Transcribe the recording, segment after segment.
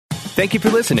Thank you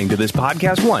for listening to this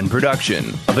Podcast One production.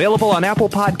 Available on Apple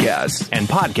Podcasts and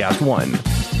Podcast One.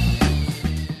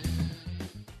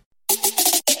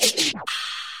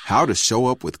 How to show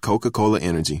up with Coca-Cola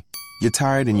Energy. You're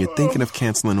tired and you're thinking of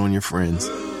canceling on your friends.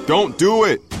 Don't do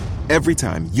it! Every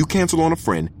time you cancel on a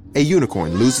friend, a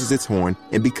unicorn loses its horn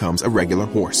and becomes a regular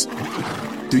horse.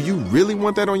 Do you really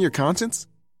want that on your conscience?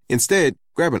 Instead,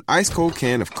 grab an ice-cold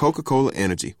can of Coca-Cola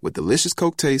Energy with delicious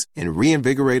Coke taste and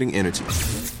reinvigorating energy.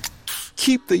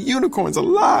 Keep the unicorns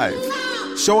alive!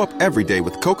 Show up every day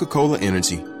with Coca-Cola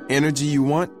Energy. Energy you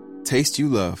want, taste you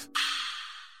love.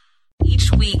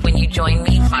 Each week when you join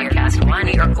me, Podcast One,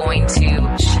 we are going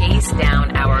to chase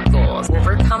down our goals,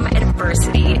 overcome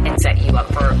adversity, and set you up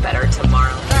for a better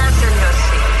tomorrow. That's your no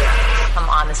secret. Come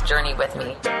on this journey with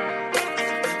me.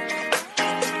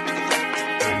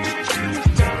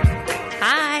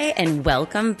 Hi, and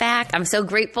welcome back. I'm so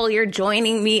grateful you're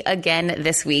joining me again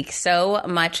this week. So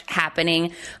much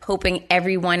happening. Hoping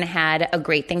everyone had a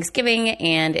great Thanksgiving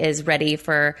and is ready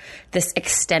for this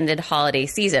extended holiday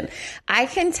season. I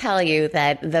can tell you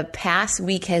that the past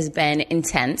week has been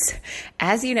intense.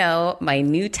 As you know, my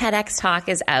new TEDx talk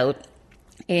is out.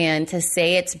 And to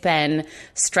say it's been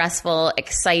stressful,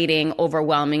 exciting,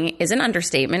 overwhelming is an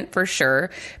understatement for sure,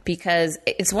 because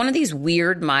it's one of these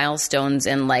weird milestones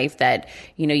in life that,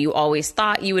 you know, you always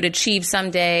thought you would achieve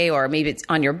someday, or maybe it's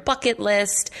on your bucket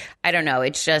list. I don't know.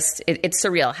 It's just, it's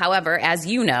surreal. However, as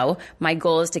you know, my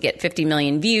goal is to get 50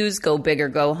 million views, go big or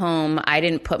go home. I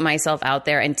didn't put myself out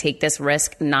there and take this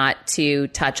risk not to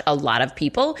touch a lot of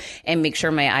people and make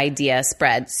sure my idea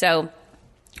spreads.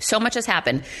 So much has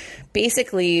happened.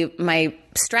 Basically, my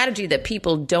strategy that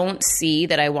people don't see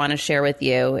that I want to share with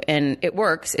you, and it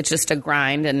works. It's just a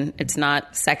grind, and it's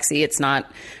not sexy. It's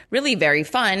not really very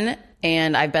fun.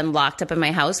 And I've been locked up in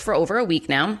my house for over a week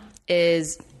now,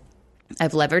 is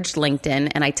I've leveraged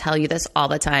LinkedIn. And I tell you this all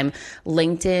the time.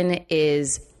 LinkedIn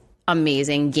is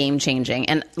amazing, game changing.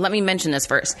 And let me mention this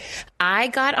first. I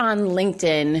got on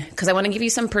LinkedIn because I want to give you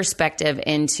some perspective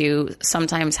into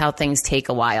sometimes how things take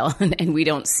a while and we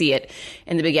don't see it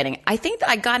in the beginning. I think that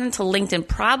I got into LinkedIn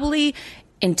probably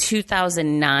in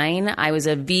 2009. I was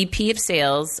a VP of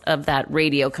sales of that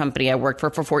radio company I worked for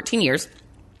 14 years.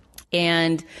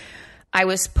 And I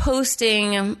was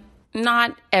posting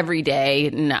not every day,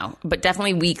 no, but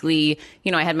definitely weekly.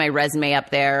 You know, I had my resume up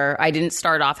there. I didn't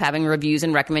start off having reviews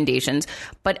and recommendations,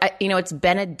 but it's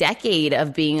been a decade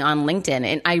of being on LinkedIn,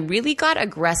 and I really got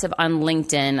aggressive on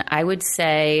LinkedIn. I would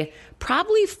say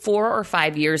probably 4 or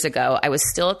 5 years ago. I was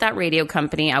still at that radio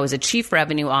company. I was a chief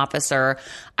revenue officer.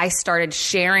 I started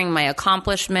sharing my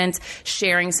accomplishments,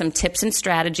 sharing some tips and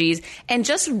strategies, and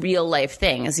just real life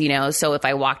things, you know. So if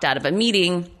I walked out of a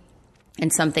meeting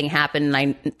and something happened and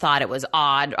I thought it was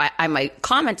odd, I might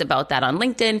comment about that on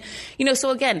LinkedIn. You know, so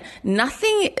again,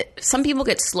 some people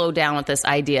get slowed down with this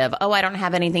idea of, oh, I don't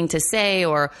have anything to say,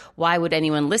 or why would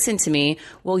anyone listen to me?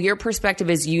 Well, your perspective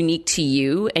is unique to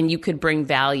you and you could bring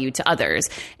value to others.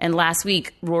 And last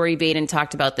week, Rory Vaden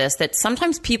talked about this, that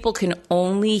sometimes people can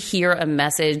only hear a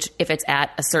message if it's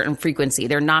at a certain frequency.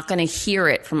 They're not going to hear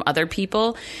it from other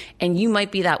people. And you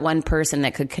might be that one person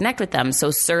that could connect with them. So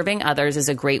serving others is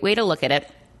a great way to look at it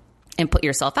and put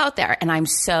yourself out there. And I'm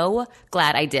so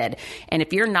glad I did. And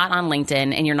if you're not on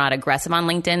LinkedIn and you're not aggressive on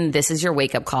LinkedIn, this is your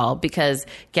wake-up call, because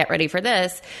get ready for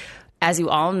this. As you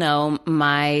all know,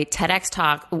 my TEDx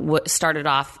talk started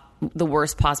off the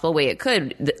worst possible way it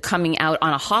could, coming out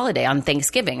on a holiday on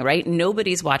Thanksgiving, right?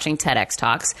 Nobody's watching TEDx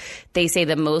talks. They say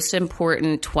the most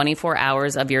important 24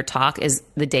 hours of your talk is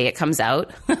the day it comes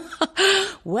out.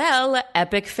 Well,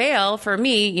 epic fail for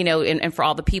me, you know, and for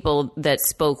all the people that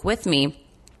spoke with me.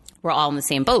 We're all in the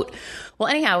same boat. Well,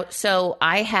 anyhow, so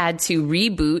I had to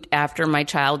reboot after my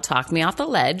child talked me off the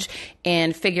ledge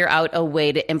and figure out a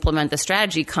way to implement the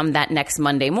strategy come that next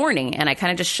Monday morning. And I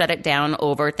kind of just shut it down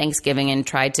over Thanksgiving and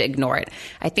tried to ignore it.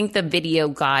 I think the video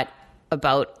got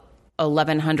about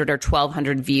 1,100 or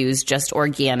 1,200 views just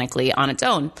organically on its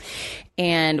own,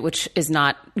 and which is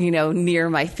not, you know, near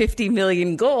my 50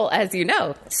 million goal, as you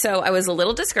know. So I was a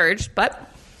little discouraged, but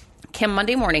Kim,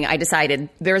 Monday morning, I decided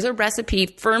there's a recipe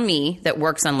for me that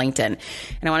works on LinkedIn, and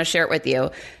I want to share it with you.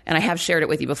 And I have shared it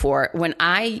with you before. When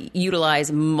I utilize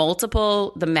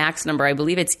the max number, I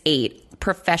believe it's 8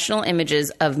 professional images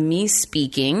of me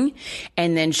speaking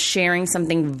and then sharing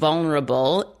something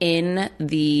vulnerable in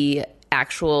the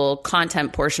actual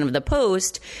content portion of the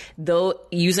post, though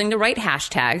using the right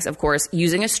hashtags, of course,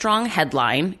 using a strong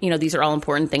headline, you know, these are all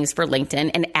important things for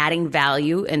LinkedIn, and adding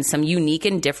value in some unique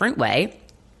and different way,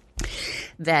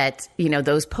 that, you know,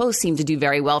 those posts seem to do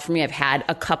very well for me. I've had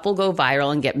a couple go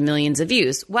viral and get millions of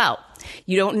views. Well,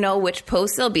 You don't know which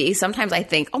posts they'll be. Sometimes I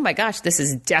think, oh my gosh, this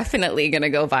is definitely going to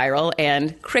go viral,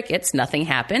 and crickets, nothing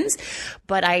happens.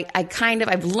 But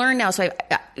I've learned now. So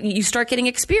you start getting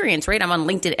experience, right? I'm on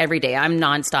LinkedIn every day. I'm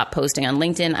nonstop posting on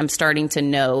LinkedIn. I'm starting to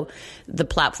know the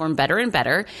platform better and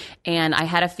better. And I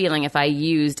had a feeling if I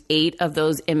used 8 of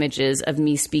those images of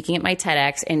me speaking at my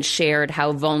TEDx and shared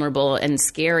how vulnerable and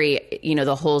scary,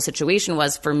 the whole situation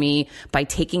was for me by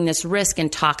taking this risk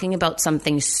and talking about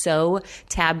something so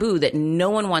taboo that no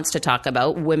one wants to talk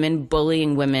about, women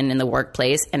bullying women in the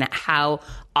workplace and how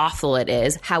awful it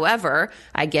is. However,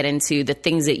 I get into the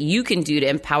things that you can do to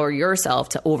empower yourself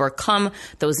to overcome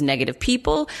those negative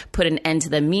people, put an end to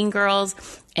the mean girls,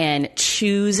 and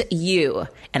choose you.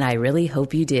 And I really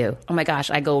hope you do. Oh my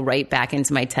gosh, I go right back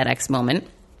into my TEDx moment.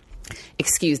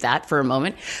 Excuse that for a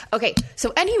moment. Okay,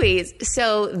 so anyways,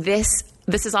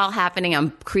 this is all happening.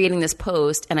 I'm creating this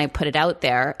post and I put it out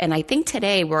there. And I think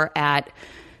today we're at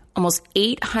almost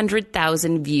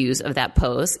 800,000 views of that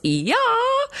post. Yeah.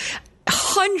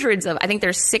 I think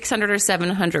there's 600 or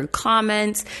 700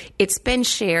 comments. It's been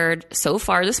shared so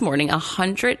far this morning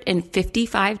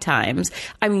 155 times.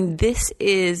 I mean, this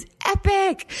is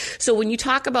epic. So when you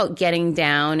talk about getting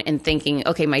down and thinking,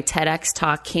 okay, my TEDx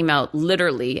talk came out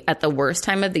literally at the worst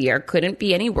time of the year, couldn't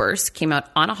be any worse, came out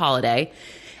on a holiday.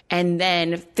 And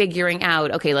then figuring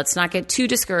out, okay, let's not get too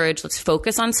discouraged. Let's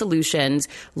focus on solutions.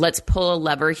 Let's pull a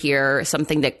lever here,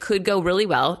 something that could go really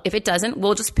well. If it doesn't,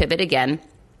 we'll just pivot again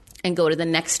and go to the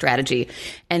next strategy.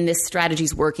 And this strategy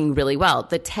is working really well.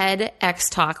 The TEDx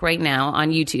talk right now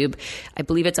on YouTube, I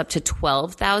believe it's up to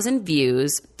 12,000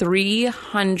 views,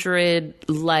 300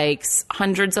 likes,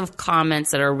 hundreds of comments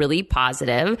that are really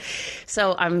positive.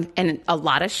 So and a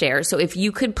lot of shares. So if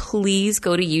you could please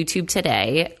go to YouTube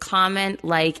today, comment,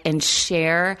 like, and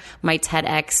share my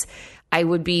TEDx, I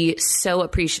would be so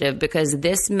appreciative because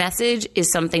this message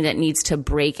is something that needs to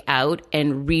break out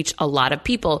and reach a lot of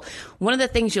people. One of the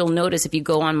things you'll notice if you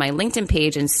go on my LinkedIn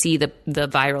page and see the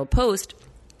viral post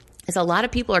is a lot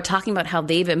of people are talking about how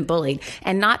they've been bullied,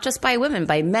 and not just by women,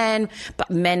 by men, but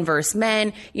men versus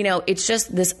men. It's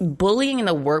just this bullying in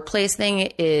the workplace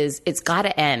thing it's got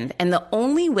to end. And the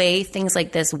only way things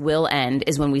like this will end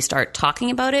is when we start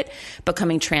talking about it,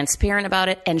 becoming transparent about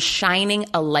it, and shining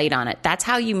a light on it. That's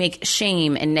how you make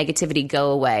shame and negativity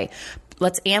go away.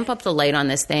 Let's amp up the light on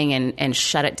this thing and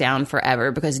shut it down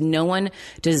forever, because no one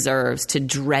deserves to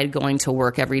dread going to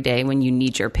work every day when you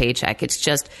need your paycheck.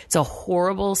 It's a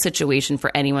horrible situation for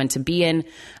anyone to be in.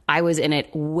 I was in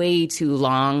it way too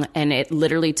long, and it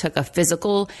literally took a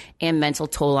physical and mental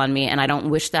toll on me, and I don't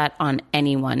wish that on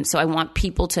anyone. So I want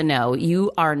people to know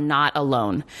you are not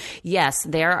alone. Yes,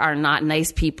 there are not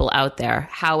nice people out there.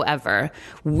 However,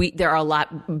 there are a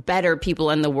lot better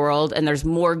people in the world, and there's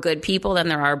more good people than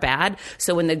there are bad.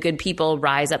 So when the good people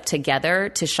rise up together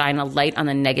to shine a light on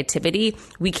the negativity,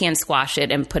 we can squash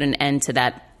it and put an end to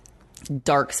that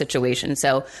dark situation.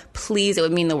 So please, it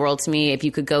would mean the world to me if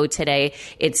you could go today.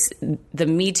 It's the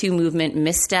Me Too movement,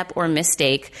 misstep or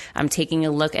mistake. I'm taking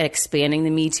a look at expanding the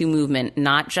Me Too movement,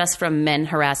 not just from men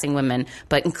harassing women,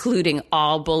 but including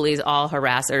all bullies, all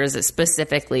harassers,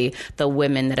 specifically the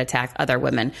women that attack other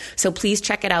women. So please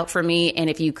check it out for me. And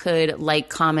if you could like,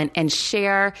 comment, and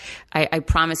share, I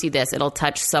promise you this, it'll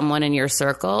touch someone in your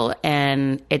circle,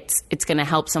 and it's going to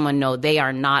help someone know they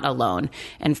are not alone.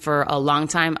 And for a long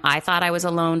time, I thought I was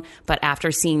alone, but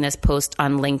after seeing this post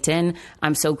on LinkedIn,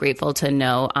 I'm so grateful to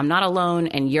know I'm not alone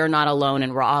and you're not alone,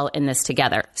 and we're all in this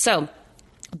together. So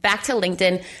back to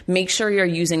LinkedIn, make sure you're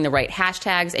using the right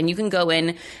hashtags, and you can go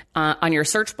in on your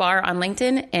search bar on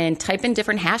LinkedIn and type in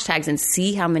different hashtags and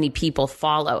see how many people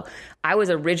follow. I was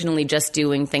originally just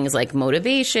doing things like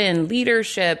motivation,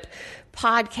 leadership,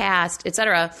 podcast,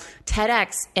 etc.,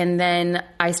 TEDx, and then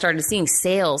I started seeing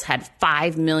sales had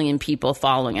 5 million people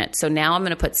following it. So now I'm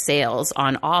going to put sales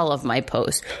on all of my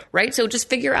posts, right? So just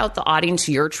figure out the audience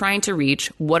you're trying to reach.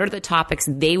 What are the topics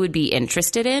they would be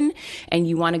interested in? And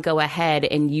you want to go ahead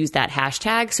and use that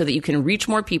hashtag so that you can reach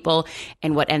more people.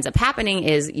 And what ends up happening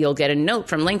is you'll get a note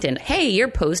from LinkedIn. Hey, your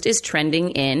post is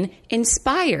trending in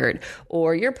inspired,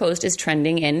 or your post is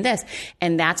trending in this.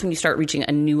 And that's when you start reaching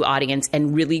a new audience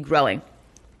and really growing.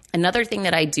 Another thing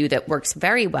that I do that works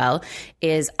very well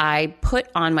is I put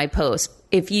on my post,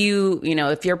 if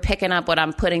you're picking up what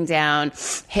I'm putting down,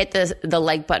 hit the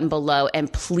like button below,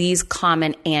 and please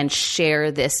comment and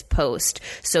share this post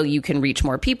so you can reach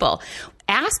more people.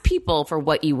 Ask people for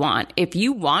what you want. If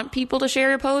you want people to share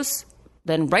your posts,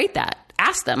 then write that.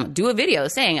 ask them, do a video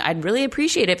saying, I'd really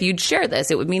appreciate it if you'd share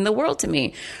this. It would mean the world to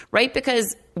me, right?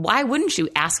 Because why wouldn't you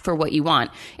ask for what you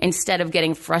want? Instead of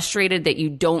getting frustrated that you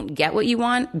don't get what you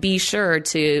want, be sure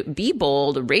to be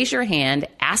bold, raise your hand,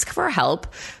 ask for help.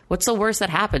 What's the worst that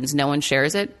happens? No one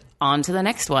shares it. On to the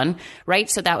next one, right?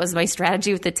 So that was my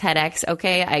strategy with the TEDx.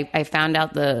 Okay, I found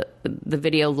out the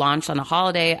video launched on a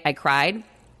holiday. I cried,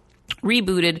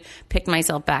 rebooted, picked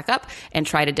myself back up, and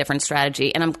tried a different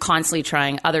strategy. And I'm constantly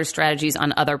trying other strategies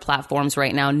on other platforms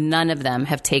right now. None of them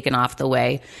have taken off the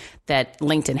way that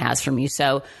LinkedIn has for me.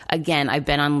 So again, I've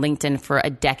been on LinkedIn for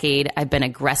a decade. I've been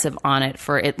aggressive on it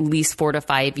for at least 4 to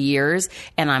 5 years,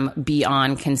 and I'm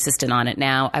beyond consistent on it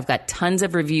now. I've got tons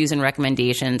of reviews and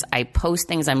recommendations. I post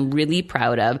things I'm really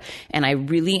proud of, and I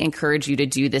really encourage you to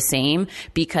do the same,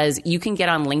 because you can get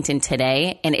on LinkedIn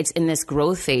today, and it's in this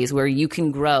growth phase where you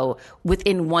can grow.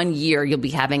 Within 1 year, you'll be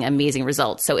having amazing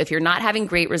results. So if you're not having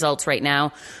great results right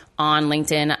now on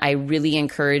LinkedIn, I really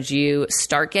encourage you,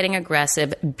 start getting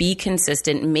aggressive, be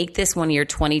consistent, make this one of your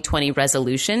 2020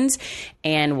 resolutions,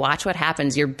 and watch what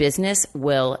happens. Your business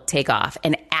will take off,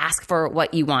 and ask for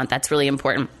what you want. That's really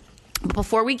important. But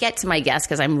before we get to my guest,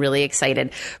 because I'm really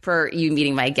excited for you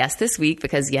meeting my guest this week,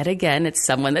 because yet again, it's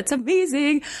someone that's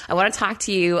amazing. I want to talk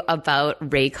to you about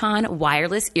Raycon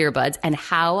wireless earbuds and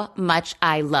how much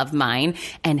I love mine,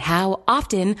 and how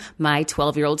often my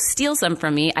 12-year-old steals them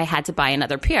from me. I had to buy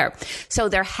another pair. So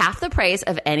they're half the price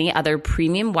of any other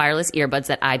premium wireless earbuds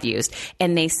that I've used,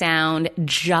 and they sound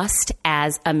just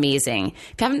as amazing.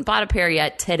 If you haven't bought a pair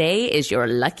yet, today is your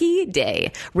lucky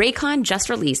day. Raycon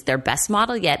just released their best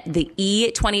model yet, the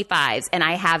E25s, and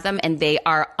I have them, and they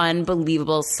are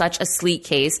unbelievable. Such a sleek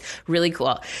case, really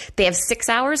cool. They have 6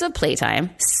 hours of playtime,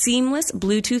 seamless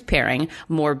Bluetooth pairing,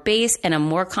 more bass, and a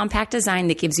more compact design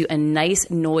that gives you a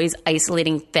nice noise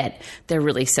isolating fit. They're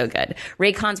really so good.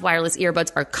 Raycon's wireless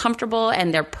earbuds are comfortable,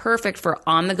 and they're perfect for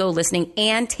on-the-go listening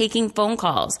and taking phone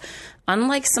calls.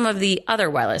 Unlike some of the other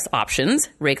wireless options,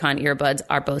 Raycon earbuds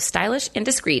are both stylish and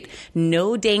discreet.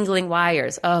 No dangling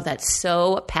wires. Oh, that's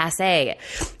so passé.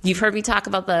 You've heard me talk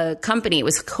about the company. It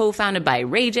was co-founded by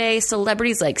Ray J.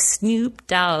 Celebrities like Snoop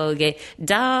Dogg.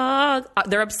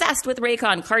 They're obsessed with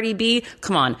Raycon. Cardi B.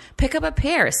 Come on, pick up a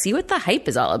pair. See what the hype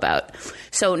is all about.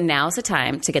 So now's the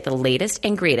time to get the latest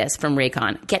and greatest from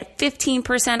Raycon. Get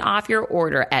 15% off your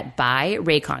order at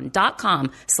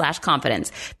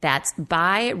buyraycon.com/confidence. That's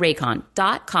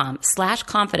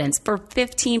buyraycon.com/confidence for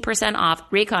 15% off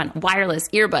Raycon wireless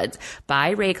earbuds.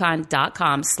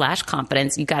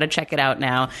 Buyraycon.com/confidence. You got to check it out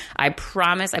now. I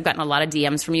promise. I've gotten a lot of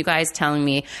DMs from you guys telling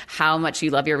me how much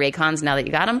you love your Raycons now that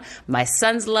you got them. My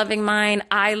son's loving mine.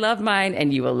 I love mine,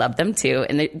 and you will love them too.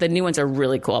 And the new ones are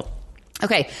really cool.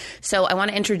 Okay, so I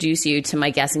want to introduce you to my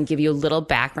guest and give you a little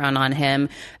background on him.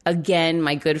 Again,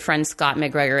 my good friend Scott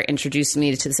McGregor introduced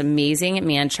me to this amazing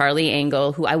man, Charlie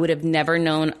Engle, who I would have never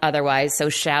known otherwise. So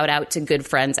shout out to good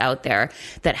friends out there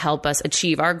that help us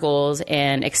achieve our goals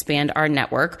and expand our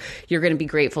network. You're going to be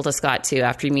grateful to Scott too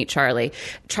after you meet Charlie.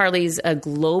 Charlie's a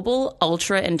global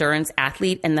ultra endurance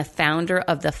athlete and the founder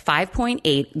of the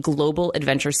 5.8 Global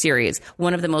Adventure Series,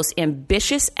 one of the most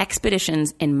ambitious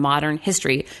expeditions in modern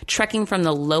history, trekking from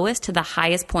the lowest to the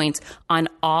highest points on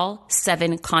all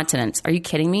 7 continents. Are you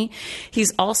kidding me?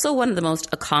 He's also one of the most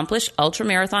accomplished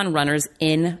ultramarathon runners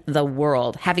in the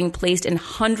world, having placed in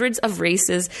hundreds of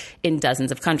races in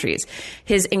dozens of countries.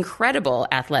 His incredible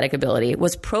athletic ability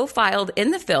was profiled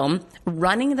in the film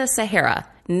Running the Sahara,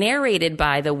 narrated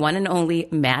by the one and only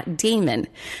Matt Damon.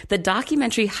 The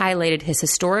documentary highlighted his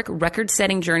historic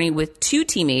record-setting journey with 2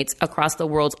 teammates across the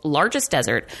world's largest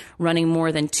desert, running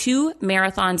more than 2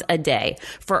 marathons a day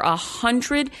for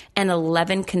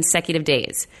 111 consecutive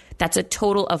days. That's a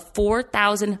total of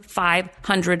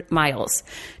 4,500 miles.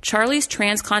 Charlie's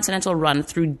transcontinental run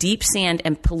through deep sand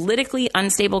and politically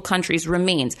unstable countries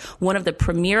remains one of the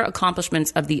premier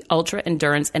accomplishments of the ultra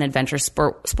endurance and adventure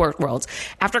sport worlds.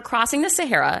 After crossing the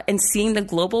Sahara and seeing the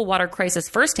global water crisis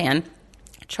firsthand,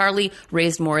 Charlie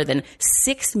raised more than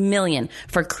 $6 million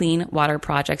for clean water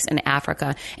projects in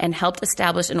Africa and helped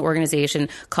establish an organization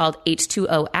called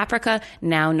H2O Africa,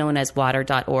 now known as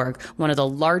water.org, one of the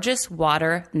largest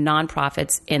water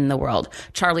nonprofits in the world.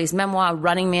 Charlie's memoir,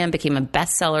 Running Man, became a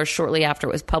bestseller shortly after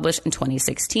it was published in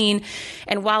 2016.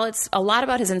 And while it's a lot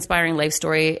about his inspiring life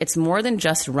story, it's more than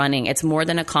just running. It's more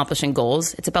than accomplishing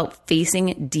goals. It's about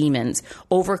facing demons,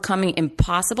 overcoming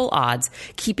impossible odds,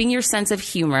 keeping your sense of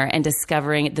humor, and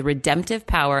discovering sharing the redemptive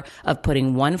power of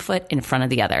putting one foot in front of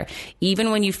the other,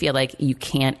 even when you feel like you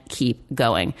can't keep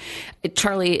going.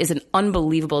 Charlie is an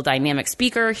unbelievable dynamic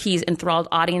speaker. He's enthralled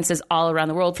audiences all around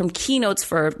the world, from keynotes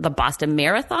for the Boston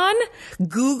Marathon,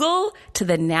 Google, to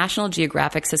the National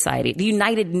Geographic Society, the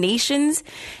United Nations,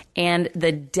 and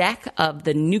the deck of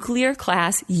the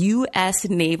nuclear-class U.S.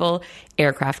 naval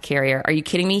aircraft carrier. Are you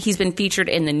kidding me? He's been featured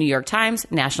in the New York Times,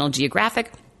 National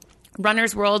Geographic,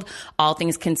 Runner's World, All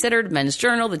Things Considered, Men's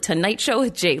Journal, The Tonight Show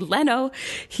with Jay Leno.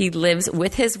 He lives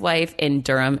with his wife in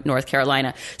Durham, North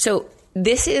Carolina. So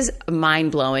this is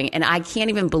mind-blowing, and I can't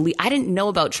even believe – I didn't know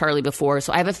about Charlie before,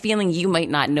 so I have a feeling you might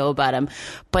not know about him.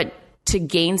 But to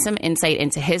gain some insight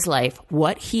into his life,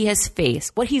 what he has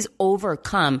faced, what he's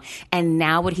overcome, and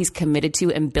now what he's committed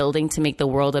to and building to make the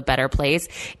world a better place.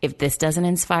 If this doesn't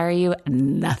inspire you,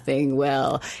 nothing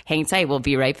will. Hang tight. We'll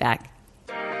be right back.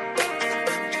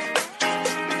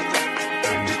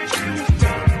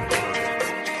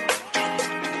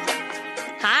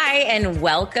 Hi, and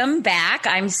welcome back.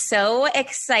 I'm so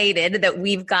excited that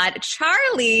we've got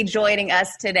Charlie joining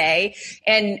us today.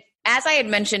 And as I had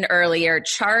mentioned earlier,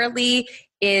 Charlie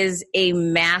is a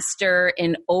master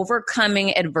in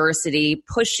overcoming adversity,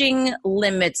 pushing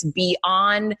limits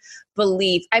beyond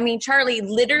belief. I mean, Charlie,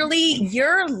 literally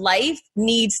your life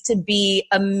needs to be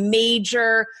a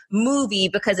major movie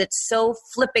because it's so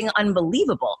flipping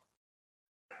unbelievable.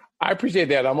 I appreciate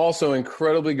that. I'm also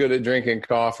incredibly good at drinking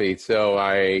coffee, so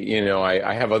I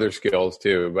have other skills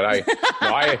too. But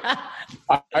I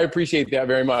appreciate that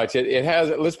very much. It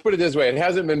has. Let's put it this way: it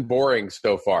hasn't been boring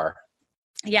so far.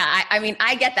 Yeah, I mean,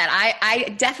 I get that.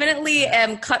 I definitely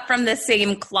am cut from the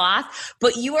same cloth,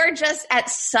 but you are just at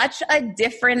such a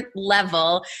different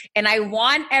level. And I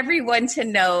want everyone to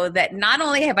know that not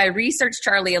only have I researched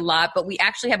Charlie a lot, but we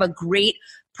actually have a great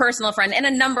personal friend and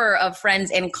a number of friends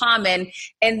in common.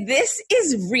 And this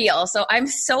is real. So I'm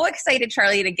so excited,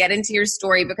 Charlie, to get into your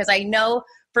story, because I know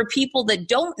for people that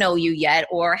don't know you yet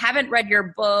or haven't read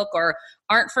your book or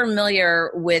aren't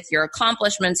familiar with your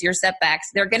accomplishments, your setbacks,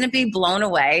 they're going to be blown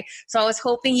away. So I was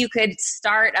hoping you could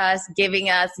start us giving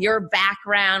us your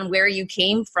background, where you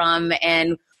came from,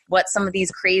 and what some of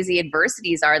these crazy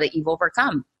adversities are that you've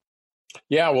overcome.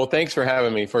 Yeah, well, thanks for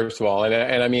having me, first of all.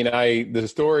 And I mean, the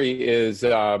story is,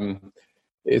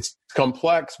 it's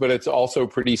complex, but it's also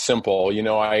pretty simple. You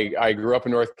know, I grew up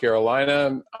in North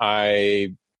Carolina.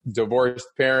 I divorced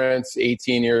parents,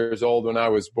 18 years old when I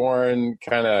was born,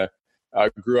 kind of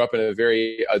grew up in a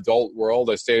very adult world.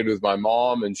 I stayed with my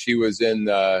mom, and she was in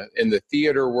the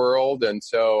theater world. And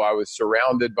so I was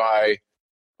surrounded by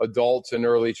adults in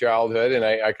early childhood, and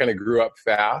I kind of grew up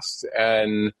fast.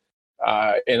 And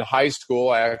in high school,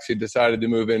 I actually decided to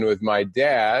move in with my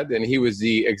dad, and he was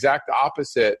the exact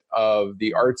opposite of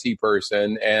the artsy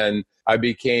person. And I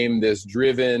became this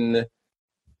driven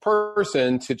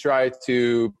person to try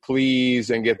to please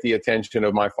and get the attention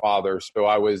of my father. So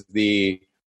I was the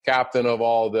captain of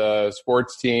all the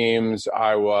sports teams.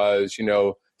 I was,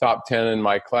 top 10 in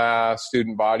my class,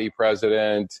 student body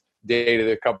president, dated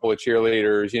a couple of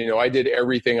cheerleaders. I did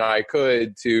everything I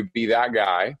could to be that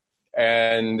guy.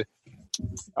 And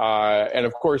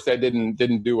of course that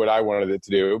didn't do what I wanted it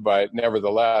to do, but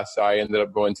nevertheless, I ended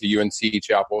up going to UNC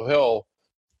Chapel Hill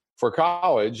for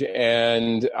college.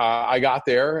 And I got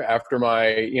there after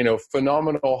my,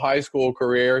 phenomenal high school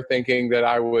career, thinking that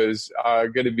I was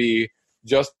going to be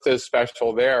just as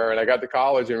special there. And I got to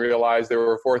college and realized there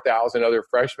were 4,000 other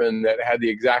freshmen that had the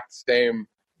exact same,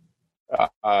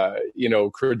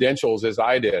 credentials as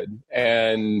I did.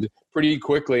 And pretty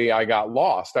quickly I got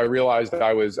lost. I realized that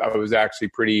I was actually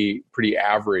pretty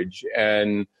average.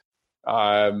 And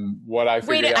what I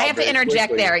figured Wait, out I have to interject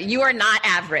quickly, there. You are not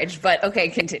average, but okay,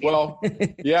 continue. Well,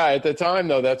 yeah, at the time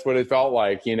though, that's what it felt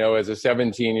like, as a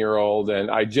 17-year-old. And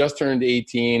I just turned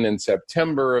 18 in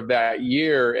September of that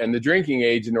year. And the drinking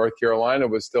age in North Carolina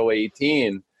was still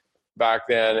 18 back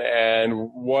then. And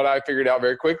what I figured out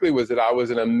very quickly was that I was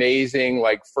an amazing,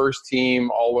 first team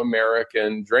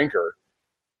All-American drinker,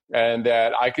 and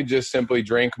that I could just simply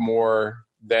drink more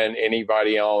than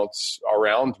anybody else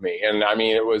around me. And I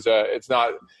mean,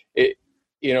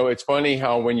 it's funny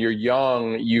how when you're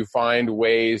young, you find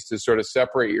ways to sort of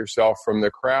separate yourself from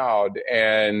the crowd.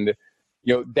 And,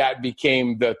 that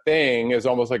became the thing, is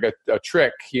almost like a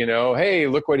trick, hey,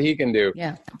 look what he can do.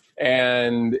 Yeah.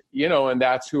 And, and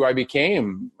that's who I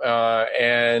became.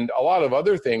 And a lot of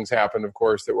other things happened, of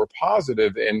course, that were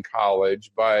positive in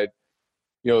college, but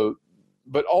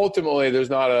ultimately there's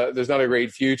not a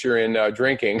great future in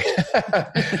drinking.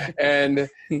 And,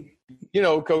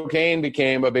 cocaine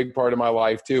became a big part of my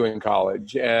life too in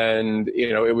college. And,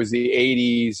 it was the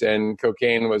 80s and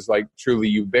cocaine was like truly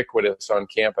ubiquitous on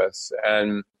campus.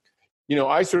 And,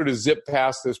 I sort of zipped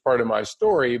past this part of my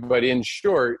story, but in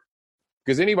short,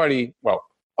 because I was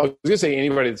going to say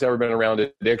anybody that's ever been around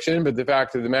addiction, but the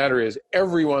fact of the matter is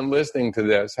everyone listening to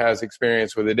this has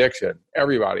experience with addiction.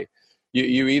 Everybody.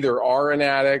 You either are an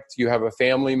addict, you have a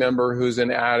family member who's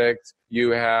an addict,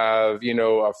 you have,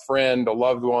 a friend, a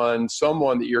loved one,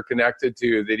 someone that you're connected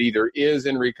to that either is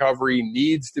in recovery,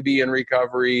 needs to be in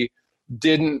recovery,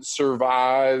 didn't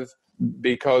survive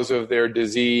because of their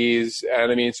disease.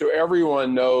 And so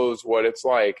everyone knows what it's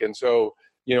like. And so,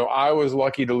 I was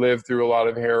lucky to live through a lot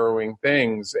of harrowing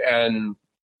things. And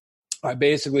I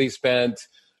basically spent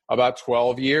about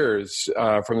 12 years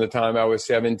from the time I was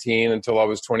 17 until I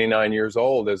was 29 years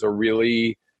old as a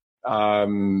really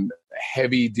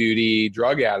heavy-duty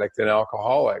drug addict and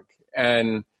alcoholic.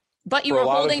 But you were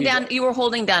holding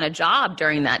down a job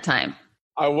during that time.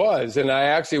 I was, and I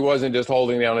actually wasn't just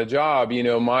holding down a job.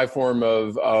 My form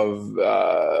of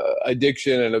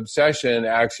addiction and obsession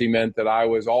actually meant that I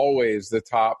was always the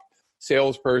top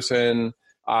salesperson.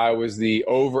 I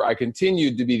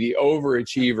continued to be the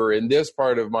overachiever in this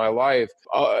part of my life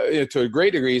to a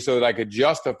great degree so that I could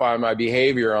justify my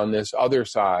behavior on this other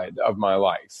side of my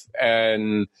life.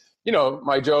 And,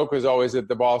 my joke was always that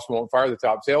the boss won't fire the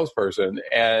top salesperson.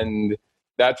 And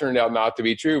that turned out not to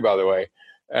be true, by the way.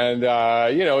 And,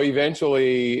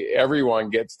 eventually everyone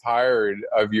gets tired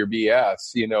of your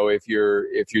BS, if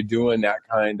you're doing that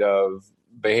kind of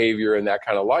behavior and that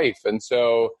kind of life. And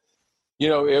so,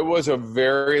 it was a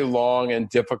very long and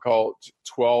difficult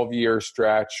 12-year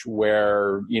stretch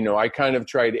where, I kind of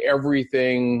tried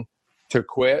everything to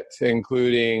quit,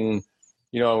 including,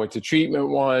 I went to treatment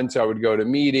once, I would go to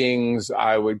meetings,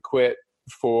 I would quit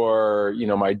for,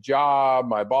 my job,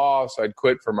 my boss, I'd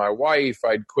quit for my wife,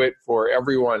 I'd quit for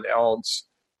everyone else,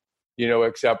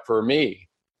 except for me.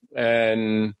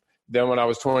 And then when I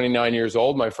was 29 years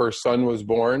old, my first son was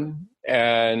born.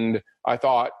 And I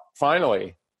thought,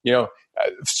 finally,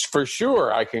 for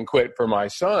sure I can quit for my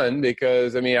son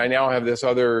because, I now have this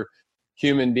other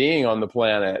human being on the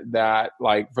planet that,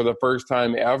 like, for the first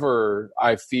time ever,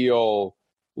 I feel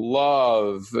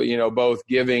love, both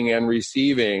giving and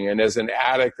receiving. And as an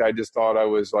addict, I just thought I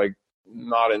was like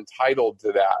not entitled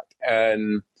to that.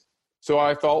 And so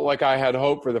I felt like I had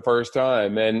hope for the first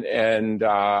time, and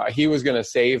he was going to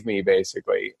save me,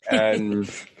 basically. And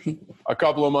a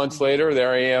couple of months later,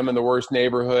 there I am in the worst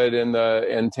neighborhood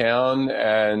in town,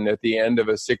 and at the end of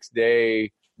a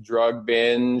 6-day drug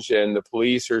binge, and the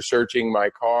police are searching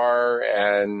my car,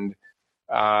 and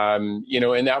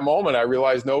in that moment, I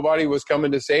realized nobody was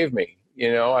coming to save me.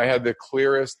 I had the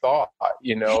clearest thought.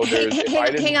 Hang on,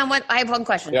 I have one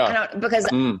question. Yeah.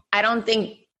 I don't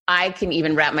think I can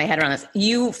even wrap my head around this.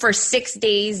 You, for 6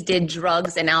 days, did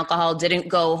drugs and alcohol, didn't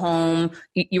go home.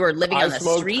 You were living on the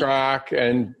street?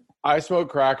 I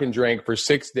smoked crack and drank for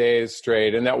 6 days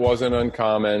straight, and that wasn't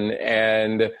uncommon.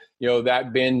 And,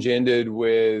 that binge ended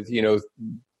with,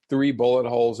 3 bullet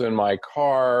holes in my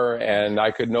car, and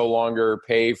I could no longer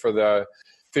pay for the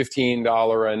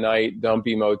 $15 a night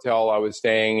dumpy motel I was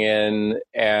staying in.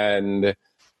 And,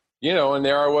 and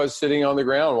there I was sitting on the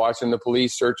ground watching the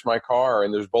police search my car,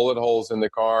 and there's bullet holes in the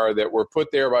car that were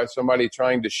put there by somebody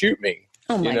trying to shoot me.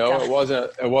 Oh my God.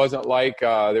 It wasn't like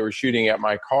they were shooting at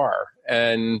my car.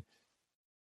 And,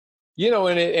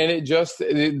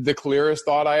 the clearest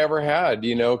thought I ever had,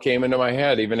 came into my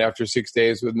head even after 6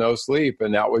 days with no sleep.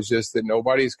 And that was just that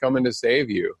nobody's coming to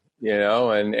save you,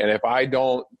 and if I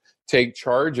don't take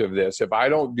charge of this, if I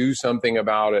don't do something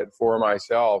about it for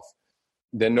myself,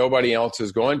 then nobody else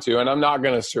is going to, and I'm not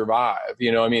going to survive.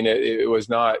 It was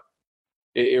not,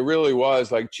 it really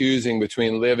was like choosing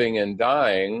between living and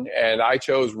dying. And I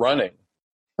chose running.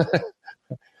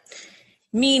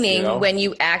 Meaning when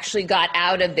you actually got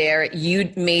out of there,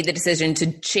 you made the decision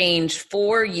to change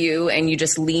for you and you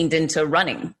just leaned into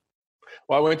running.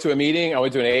 Well, I went to an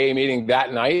AA meeting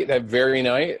that very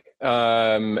night.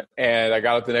 And I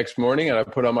got up the next morning and I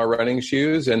put on my running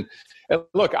shoes and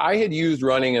look, I had used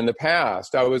running in the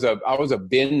past. I was a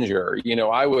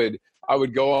binger. I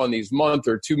would go on these month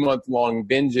or 2 month long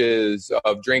binges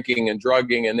of drinking and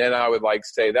drugging. And then I would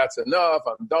say, that's enough,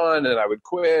 I'm done. And I would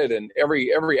quit. And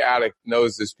every addict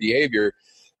knows this behavior.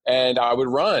 And I would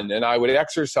run and I would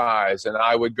exercise and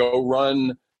I would go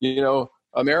run,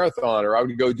 a marathon, or I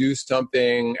would go do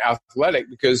something athletic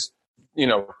because,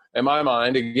 in my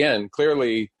mind, again,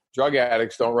 clearly drug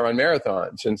addicts don't run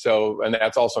marathons. And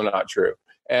that's also not true.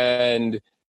 And,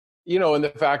 And the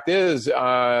fact is,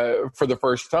 for the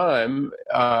first time,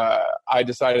 I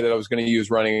decided that I was going to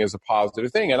use running as a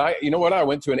positive thing. And I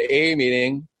went to an AA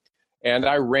meeting and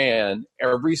I ran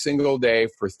every single day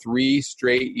for 3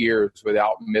 straight years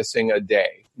without missing a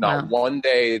day. Not one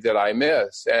day that I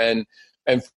missed. And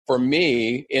for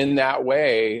me, in that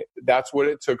way, that's what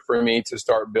it took for me to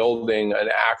start building an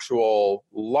actual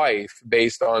life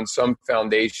based on some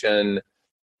foundation,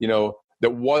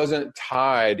 that wasn't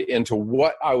tied into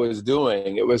what I was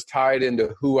doing. It was tied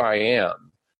into who I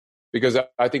am. Because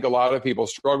I think a lot of people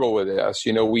struggle with this.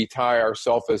 We tie our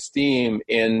self-esteem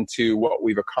into what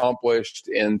we've accomplished,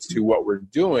 into what we're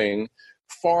doing,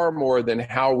 far more than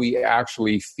how we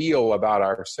actually feel about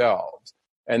ourselves.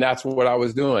 And that's what I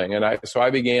was doing. And so I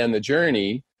began the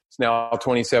journey. It's now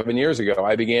 27 years ago.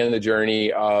 I began the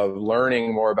journey of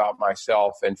learning more about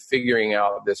myself and figuring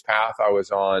out this path I was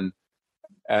on.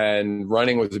 And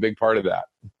running was a big part of that.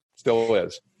 Still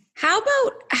is. How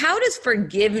does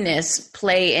forgiveness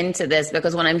play into this?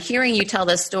 Because when I'm hearing you tell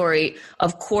this story,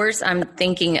 of course, I'm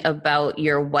thinking about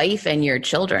your wife and your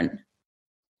children.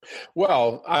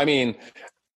 Well,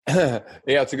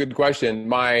 it's a good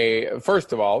question.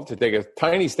 First of all, to take a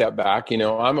tiny step back,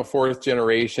 I'm a 4th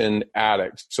generation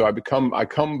addict. So I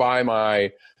come by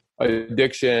my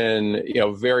addiction,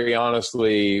 very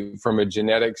honestly, from a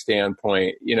genetic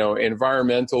standpoint.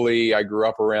 Environmentally, I grew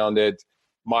up around it.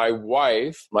 My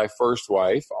wife, my first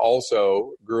wife,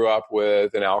 also grew up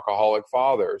with an alcoholic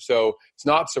father. So it's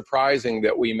not surprising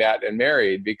that we met and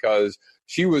married because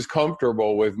she was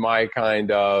comfortable with my kind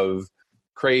of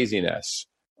craziness.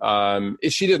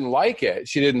 She didn't like it.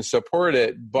 She didn't support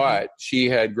it, but she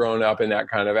had grown up in that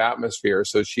kind of atmosphere.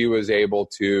 So she was able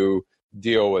to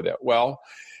deal with it. Well,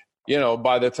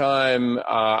 by the time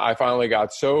I finally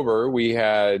got sober, we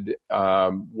had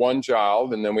 1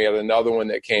 child, and then we had another one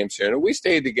that came soon. And we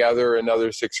stayed together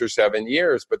another 6 or 7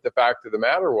 years. But the fact of the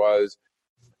matter was,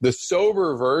 the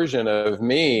sober version of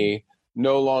me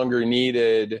no longer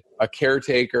needed a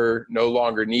caretaker, no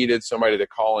longer needed somebody to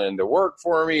call in to work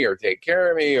for me or take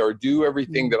care of me or do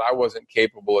everything that I wasn't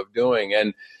capable of doing.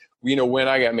 And, when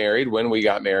we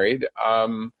got married,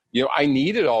 I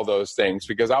needed all those things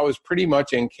because I was pretty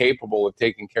much incapable of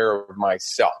taking care of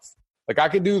myself. Like I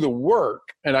could do the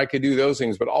work and I could do those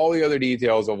things, but all the other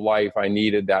details of life, I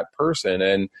needed that person.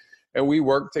 And we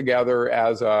worked together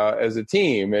as a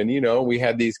team. And, we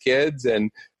had these kids and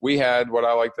we had what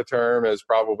I like to term as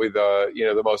probably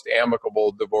the most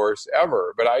amicable divorce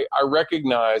ever. But I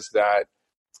recognized that,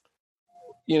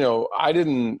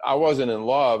 I wasn't in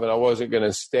love and I wasn't going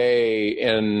to stay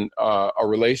in a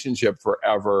relationship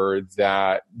forever,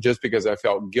 that just because I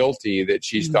felt guilty that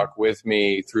she stuck with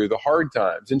me through the hard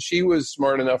times. And she was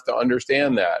smart enough to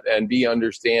understand that and be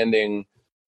understanding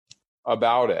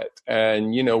about it.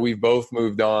 And, we've both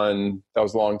moved on. That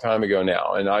was a long time ago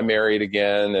now. And I married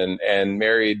again and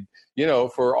married,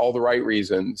 for all the right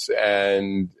reasons.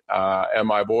 And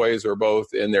my boys are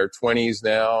both in their 20s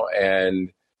now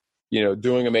and,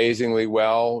 doing amazingly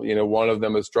well. One of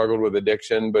them has struggled with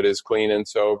addiction, but is clean and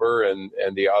sober. And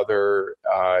the other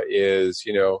is,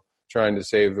 trying to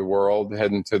save the world,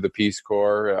 heading to the Peace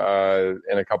Corps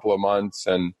in a couple of months.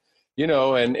 And,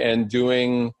 and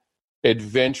doing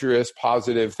adventurous,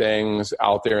 positive things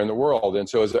out there in the world. And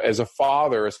so as a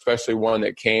father, especially one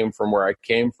that came from where I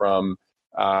came from,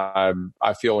 I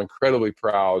feel incredibly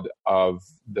proud of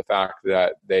the fact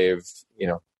that they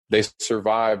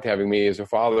survived having me as a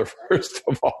father, first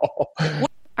of all.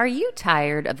 Are you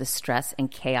tired of the stress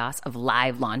and chaos of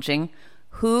live launching?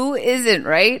 Who isn't,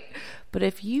 right? But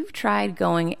if you've tried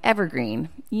going evergreen,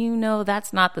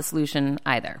 that's not the solution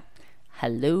either.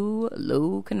 Hello,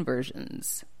 low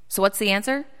conversions. So what's the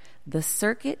answer? The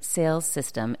Circuit Sales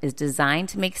System is designed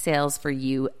to make sales for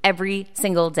you every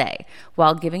single day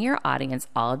while giving your audience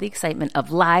all of the excitement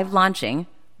of live launching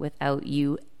without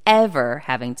you ever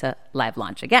having to live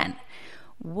launch again.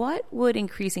 What would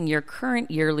increasing your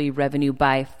current yearly revenue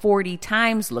by 40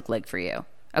 times look like for you?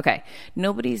 Okay,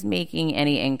 nobody's making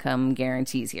any income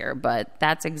guarantees here, but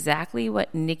that's exactly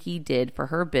what Nikki did for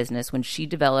her business when she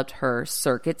developed her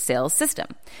Circuit Sales System.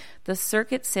 The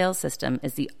Circuit Sales System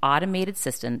is the automated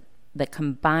system that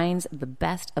combines the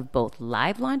best of both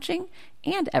live launching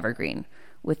and evergreen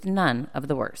with none of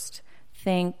the worst.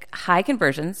 Think high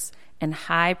conversions and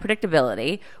high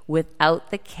predictability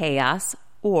without the chaos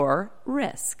or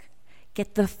risk.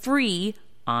 Get the free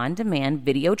on-demand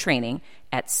video training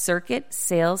at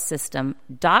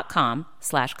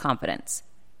circuitsalessystem.com/confidence.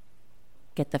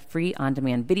 Get the free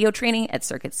on-demand video training at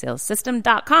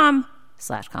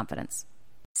circuitsalessystem.com/confidence.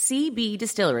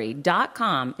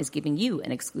 CBDistillery.com is giving you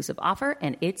an exclusive offer,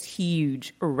 and it's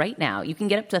huge. Right now, you can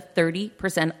get up to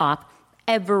 30% off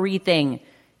everything.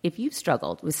 If you've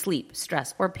struggled with sleep,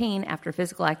 stress, or pain after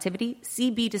physical activity,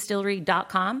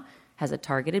 CBDistillery.com has a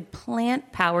targeted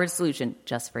plant-powered solution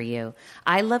just for you.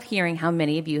 I love hearing how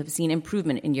many of you have seen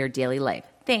improvement in your daily life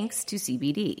thanks to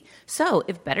CBD. So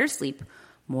if better sleep,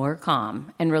 more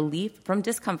calm, and relief from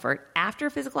discomfort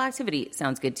after physical activity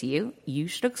sounds good to you, you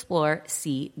should explore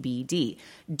CBD.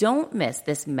 Don't miss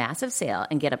this massive sale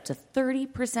and get up to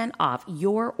 30% off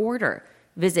your order.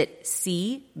 Visit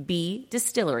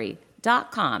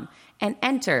cbdistillery.com and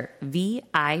enter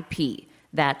VIP.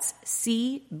 That's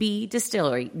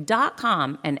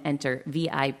cbdistillery.com and enter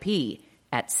VIP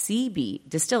at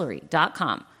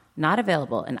cbdistillery.com. Not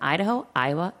available in Idaho,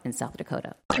 Iowa, and South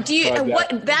Dakota.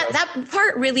 That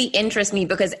part really interests me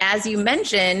because, as you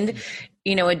mentioned,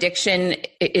 addiction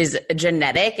is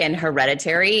genetic and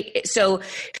hereditary. So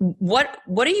what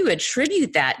do you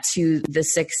attribute that to, the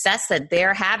success that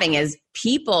they're having as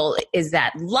people? Is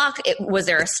that luck? Was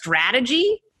there a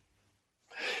strategy?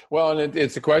 Well, and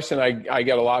it's a question I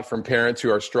get a lot from parents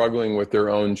who are struggling with their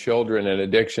own children and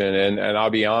addiction. And I'll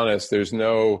be honest, there's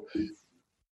no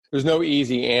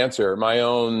easy answer. My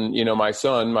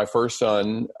son, my first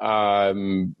son,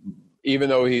 even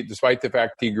though despite the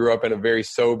fact he grew up in a very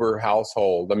sober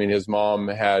household, I mean, his mom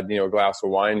had, a glass of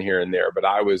wine here and there, but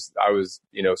I was,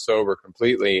 sober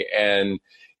completely. And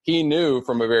he knew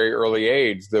from a very early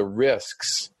age the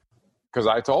risks, because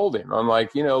I told him, I'm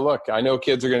like, look, I know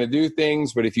kids are going to do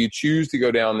things, but if you choose to go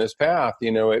down this path,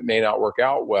 it may not work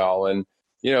out well. And,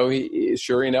 he,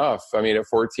 sure enough, I mean, at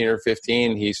 14 or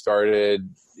 15, he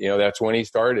started, that's when he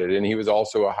started. And he was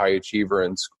also a high achiever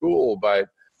in school, but,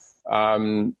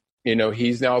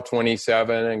 he's now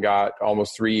 27 and got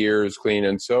almost 3 years clean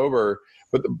and sober.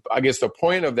 But I guess the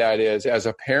point of that is, as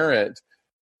a parent,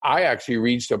 I actually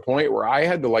reached a point where I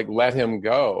had to let him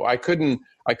go. I couldn't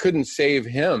save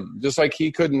him, just like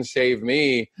he couldn't save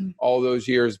me all those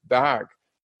years back.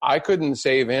 I couldn't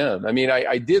save him. I mean,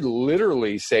 I did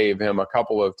literally save him a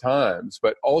couple of times,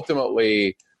 but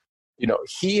ultimately,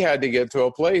 he had to get to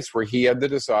a place where he had to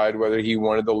decide whether he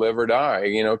wanted to live or die,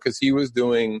 because he was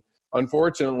doing,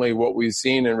 unfortunately, what we've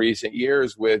seen in recent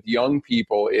years with young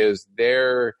people is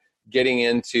they're getting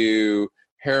into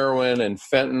heroin and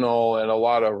fentanyl and a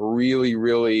lot of really,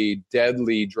 really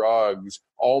deadly drugs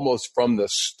almost from the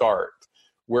start.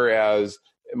 Whereas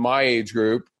my age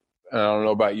group, I don't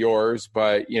know about yours,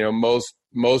 but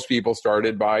most people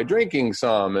started by drinking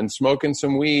some and smoking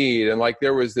some weed, and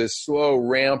there was this slow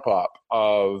ramp up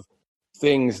of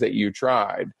things that you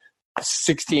tried.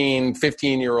 16,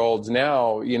 15-year-olds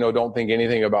now, don't think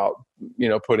anything about,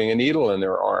 putting a needle in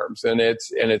their arms, and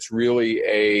it's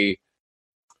really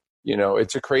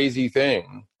it's a crazy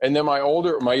thing. And then my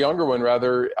younger one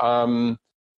rather,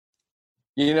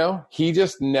 he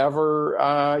just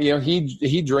never,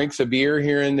 he drinks a beer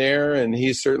here and there, and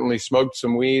he's certainly smoked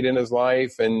some weed in his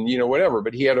life and, whatever,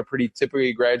 but he had a pretty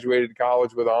typically graduated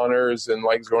college with honors and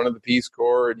likes going to the Peace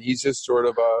Corps. And he's just sort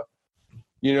of a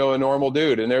normal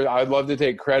dude. And I'd love to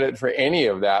take credit for any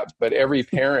of that, but every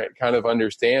parent kind of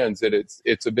understands that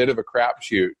it's a bit of a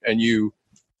crapshoot. And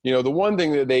the one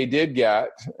thing that they did get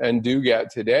and do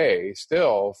get today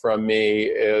still from me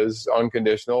is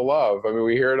unconditional love. I mean,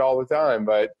 we hear it all the time,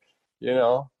 but,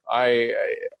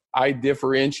 I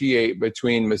differentiate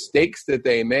between mistakes that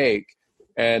they make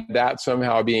and that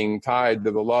somehow being tied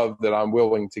to the love that I'm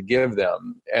willing to give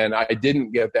them. And I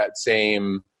didn't get that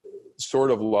same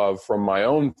sort of love from my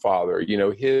own father.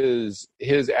 His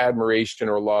admiration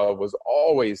or love was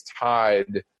always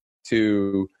tied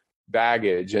to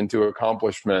baggage and to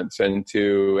accomplishments and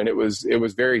it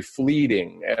was very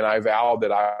fleeting. And I vowed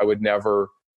that I would never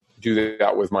do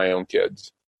that with my own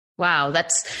kids. Wow,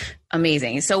 that's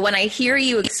amazing. So when I hear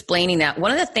you explaining that,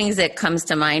 one of the things that comes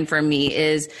to mind for me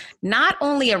is not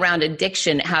only around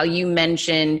addiction, how you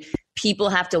mentioned people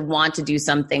have to want to do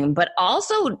something, but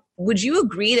also, would you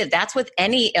agree that that's with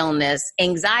any illness,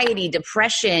 anxiety,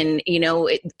 depression,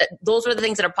 those are the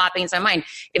things that are popping into my mind.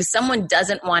 If someone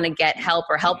doesn't want to get help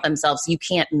or help themselves, you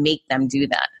can't make them do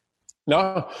that.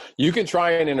 No, you can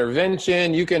try an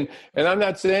intervention. And I'm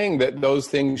not saying that those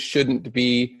things shouldn't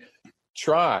be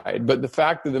tried, but the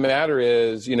fact of the matter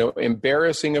is,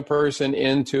 embarrassing a person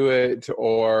into it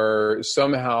or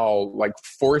somehow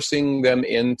forcing them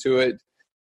into it,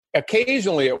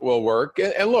 occasionally it will work.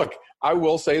 And look, I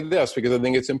will say this because I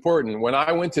think it's important. When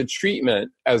I went to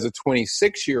treatment as a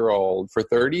 26-year-old for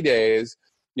 30 days,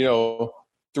 3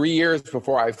 years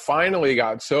before I finally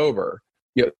got sober,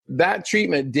 that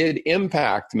treatment did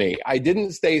impact me. I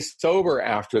didn't stay sober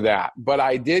after that, but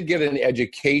I did get an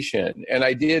education, and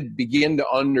I did begin to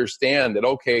understand that,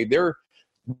 okay, there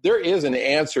is an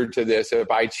answer to this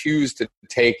if I choose to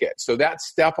take it. So that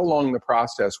step along the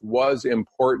process was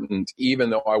important, even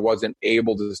though I wasn't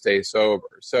able to stay sober.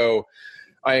 So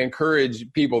I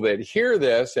encourage people that hear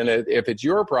this, and if it's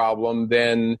your problem,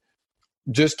 then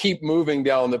just keep moving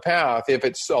down the path. If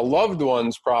it's a loved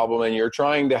one's problem and you're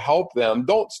trying to help them,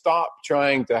 don't stop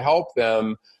trying to help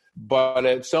them. But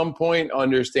at some point,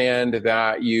 understand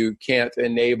that you can't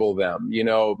enable them.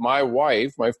 My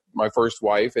wife, my first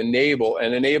wife,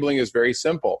 enabling is very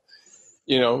simple.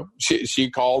 She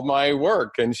called my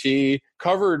work and she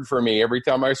covered for me every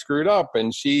time I screwed up.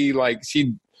 And she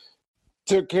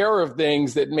took care of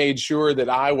things that made sure that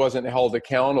I wasn't held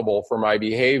accountable for my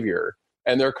behavior.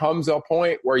 And there comes a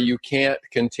point where you can't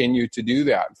continue to do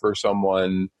that for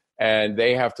someone, and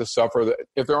they have to suffer.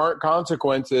 If there aren't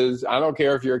consequences, I don't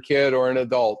care if you're a kid or an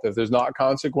adult, if there's not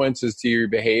consequences to your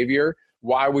behavior,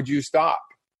 why would you stop?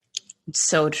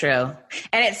 So true.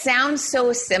 And it sounds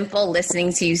so simple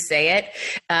listening to you say it.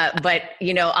 But,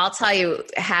 I'll tell you,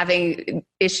 having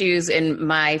issues in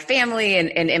my family and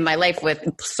in my life with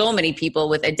so many people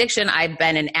with addiction, I've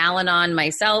been in Al-Anon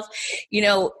myself.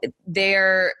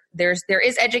 There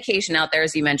is education out there,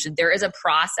 as you mentioned. There is a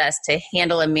process to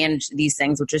handle and manage these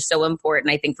things, which is so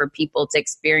important, I think, for people to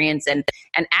experience and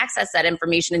access that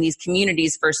information in these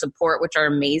communities for support, which are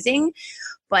amazing.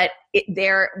 But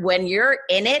when you're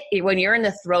in it, when you're in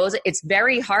the throes, it's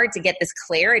very hard to get this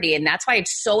clarity. And that's why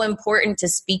it's so important to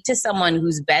speak to someone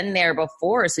who's been there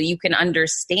before so you can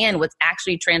understand what's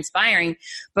actually transpiring,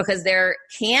 because there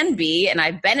can be, and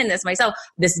I've been in this myself,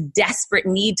 this desperate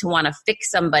need to want to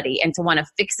fix somebody and to want to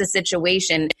fix the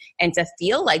situation and to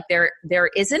feel like there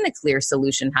isn't a clear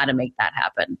solution how to make that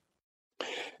happen.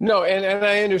 No, and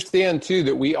I understand too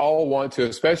that we all want to,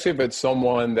 especially if it's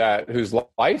someone whose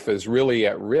life is really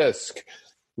at risk.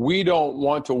 We don't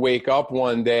want to wake up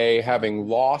one day having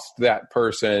lost that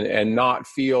person and not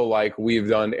feel like we've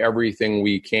done everything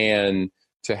we can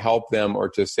to help them or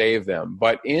to save them.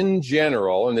 But in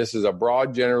general, and this is a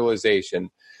broad generalization,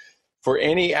 for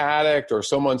any addict or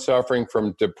someone suffering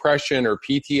from depression or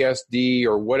PTSD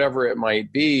or whatever it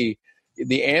might be,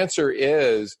 the answer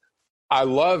is, I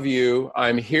love you.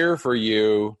 I'm here for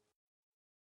you.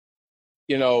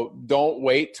 Don't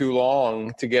wait too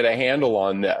long to get a handle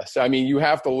on this. I mean, you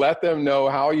have to let them know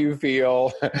how you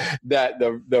feel, that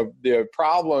the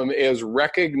problem is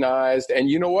recognized. And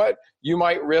you know what? You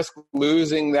might risk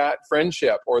losing that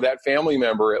friendship or that family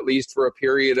member, at least for a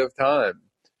period of time.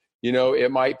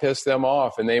 It might piss them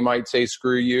off and they might say,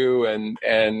 screw you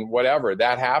and whatever.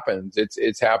 That happens.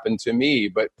 It's happened to me,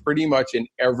 but pretty much in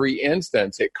every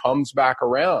instance, it comes back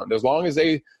around as long as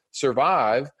they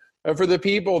survive. And for the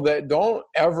people that don't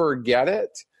ever get it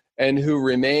and who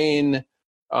remain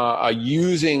a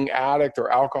using addict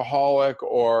or alcoholic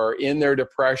or in their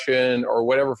depression or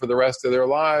whatever for the rest of their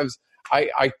lives,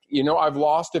 I've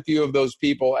lost a few of those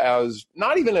people as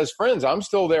not even as friends. I'm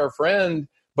still their friend,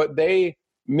 but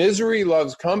misery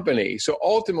loves company. So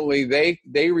ultimately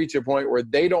they reach a point where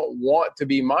they don't want to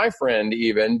be my friend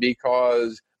even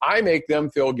because I make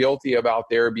them feel guilty about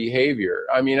their behavior.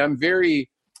 I mean, I'm very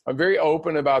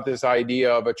open about this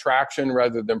idea of attraction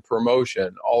rather than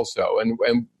promotion also.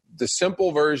 And the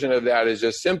simple version of that is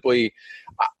just simply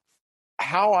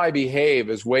how I behave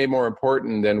is way more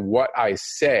important than what I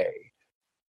say.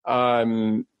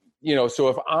 So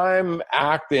if I'm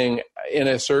acting in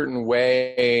a certain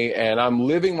way and I'm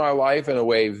living my life in a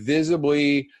way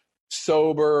visibly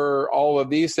sober, all of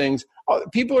these things,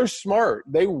 people are smart.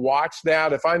 They watch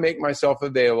that. If I make myself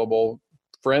available,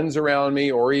 friends around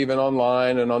me or even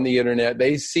online and on the internet,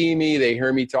 they see me, they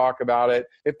hear me talk about it.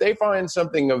 If they find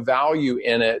something of value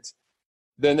in it,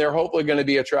 then they're hopefully going to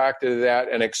be attracted to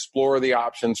that and explore the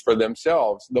options for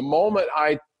themselves. The moment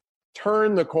I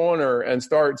turn the corner and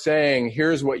start saying,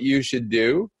 here's what you should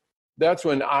do, that's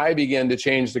when I begin to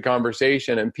change the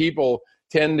conversation. And people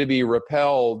tend to be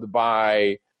repelled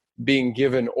by being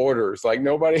given orders. Like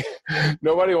nobody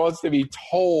wants to be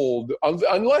told,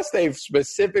 unless they've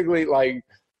specifically, like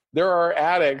there are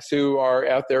addicts who are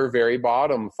at their very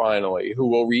bottom finally, who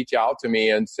will reach out to me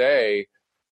and say,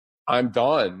 I'm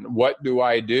done. What do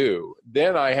I do?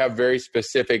 Then I have very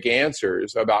specific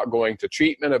answers about going to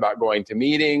treatment, about going to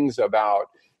meetings, about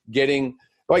getting,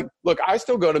 look, I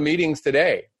still go to meetings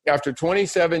today. After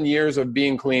 27 years of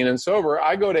being clean and sober,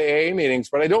 I go to AA meetings,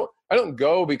 but I don't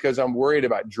go because I'm worried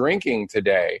about drinking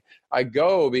today. I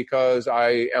go because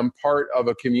I am part of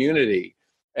a community.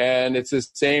 And it's the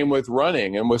same with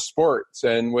running and with sports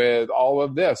and with all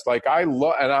of this. Like and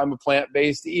I'm a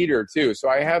plant-based eater too. So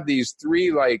I have these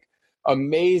three like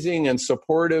amazing and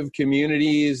supportive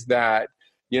communities that,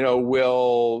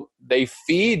 they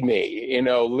feed me,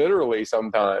 literally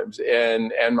sometimes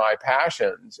and my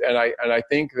passions. And I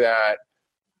think that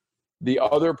the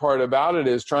other part about it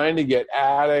is trying to get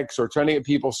addicts or trying to get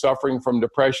people suffering from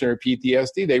depression or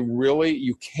PTSD.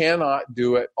 You cannot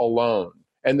do it alone.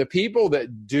 And the people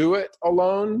that do it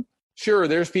alone, sure,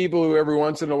 there's people who every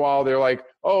once in a while, they're like,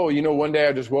 oh, one day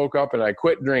I just woke up and I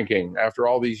quit drinking after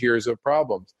all these years of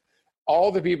problems.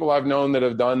 All the people I've known that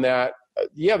have done that,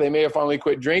 they may have finally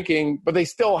quit drinking, but they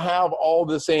still have all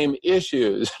the same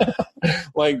issues.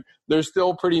 Like they're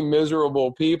still pretty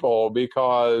miserable people,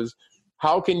 because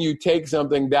how can you take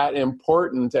something that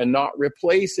important and not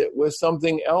replace it with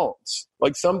something else?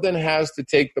 Like something has to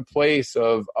take the place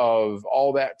of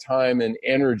all that time and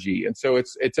energy. And so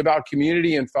it's about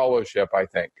community and fellowship, I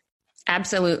think.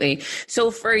 Absolutely. So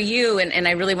for you, and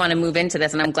I really want to move into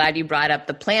this, and I'm glad you brought up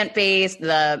the plant-based,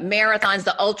 the marathons,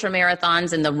 the ultra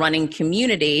marathons, and the running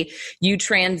community. You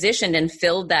transitioned and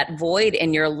filled that void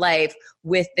in your life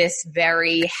with this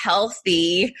very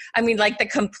healthy, like the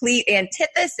complete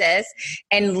antithesis,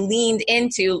 and leaned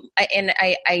into, and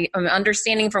I'm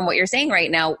understanding from what you're saying right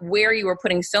now, where you were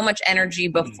putting so much energy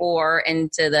before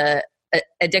into the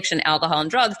addiction, alcohol,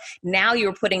 and drugs. Now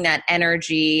you're putting that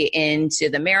energy into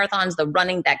the marathons, the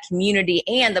running, that community,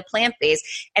 and the plant-based.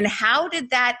 And how did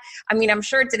that, I'm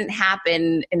sure it didn't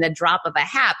happen in the drop of a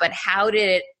hat, but how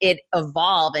did it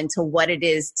evolve into what it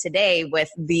is today with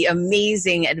the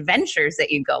amazing adventures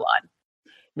that you go on?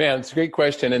 Man, it's a great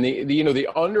question. And the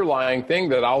underlying thing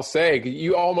that I'll say,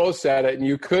 you almost said it and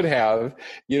you could have,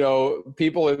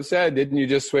 people have said, didn't you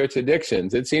just switch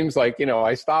addictions? It seems like,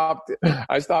 I stopped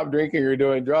drinking or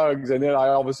doing drugs, and then I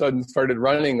all of a sudden started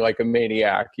running like a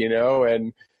maniac,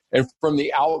 and from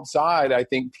the outside, I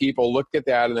think people look at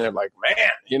that and they're like,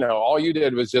 man, all you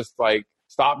did was just like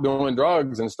stop doing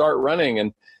drugs and start running.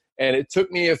 And it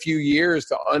took me a few years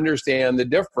to understand the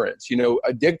difference.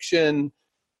 Addiction,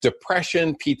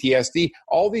 depression, PTSD,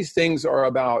 all these things are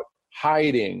about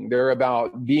hiding. They're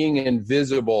about being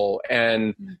invisible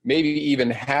and maybe even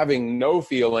having no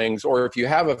feelings. Or if you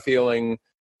have a feeling,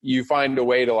 you find a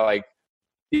way to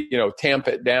tamp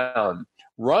it down.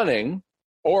 Running,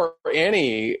 or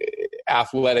any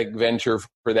athletic venture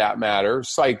for that matter,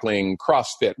 cycling,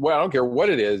 CrossFit, well, I don't care what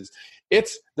it is.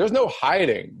 There's no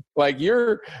hiding. Like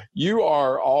you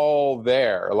are all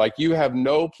there. Like you have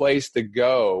no place to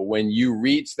go when you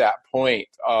reach that point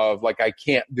of like, I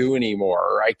can't do anymore,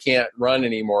 or I can't run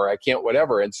anymore, I can't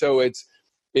whatever. And so it's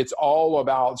all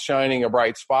about shining a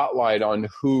bright spotlight on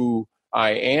who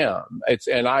I am.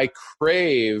 And I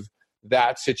crave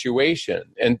that situation.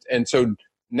 And so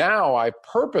now I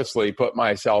purposely put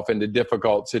myself into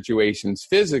difficult situations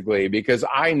physically, because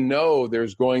I know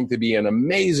there's going to be an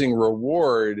amazing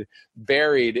reward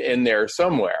buried in there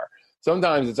somewhere.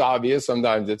 Sometimes it's obvious,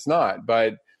 sometimes it's not.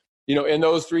 But, in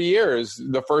those 3 years,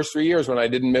 the first 3 years when I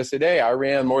didn't miss a day, I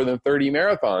ran more than 30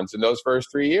 marathons in those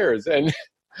first 3 years. And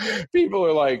people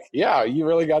are like, yeah, you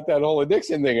really got that whole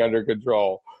addiction thing under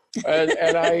control. And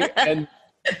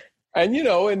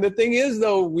the thing is,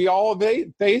 though, we all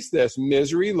face this.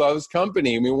 Misery loves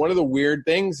company. One of the weird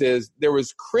things is there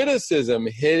was criticism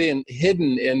hidden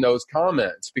in those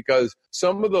comments, because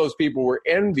some of those people were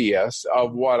envious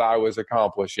of what I was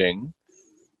accomplishing.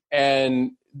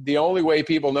 And the only way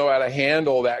people know how to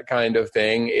handle that kind of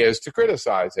thing is to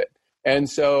criticize it. And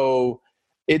so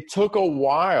it took a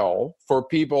while for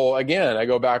people, again, I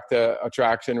go back to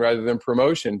attraction rather than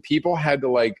promotion. People had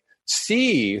to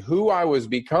see who I was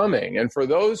becoming. And for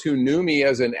those who knew me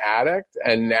as an addict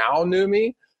and now knew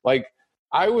me,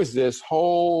 I was this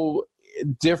whole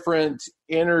different,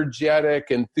 energetic,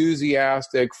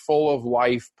 enthusiastic, full of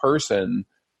life person.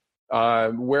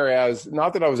 Whereas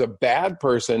not that I was a bad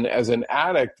person as an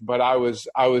addict, but I was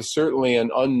certainly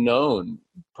an unknown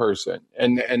person.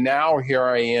 And now here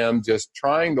I am just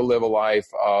trying to live a life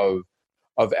of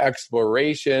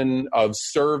exploration, of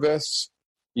service.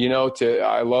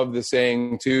 I love the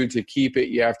saying too, to keep it,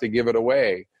 you have to give it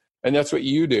away. And that's what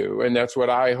you do. And that's what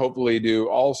I hopefully do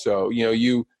also.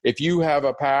 If you have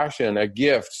a passion, a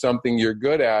gift, something you're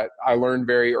good at, I learned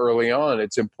very early on,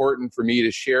 it's important for me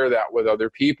to share that with other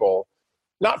people,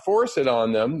 not force it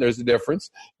on them. There's a difference,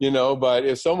 but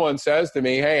if someone says to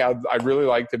me, hey, I'd really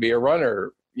like to be a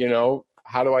runner,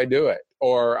 how do I do it?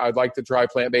 Or I'd like to try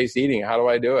plant-based eating. How do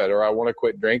I do it? Or I want to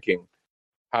quit drinking.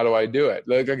 How do I do it?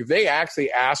 If they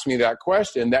actually ask me that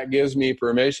question, that gives me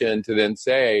permission to then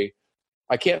say,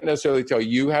 I can't necessarily tell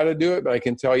you how to do it, but I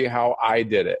can tell you how I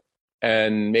did it.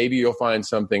 And maybe you'll find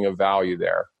something of value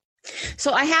there.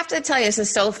 So I have to tell you, this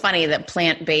is so funny, that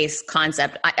plant-based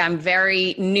concept. I'm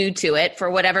very new to it.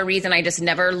 For whatever reason, I just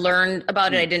never learned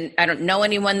about it. I don't know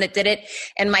anyone that did it.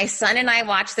 And my son and I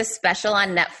watched this special on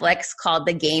Netflix called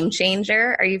The Game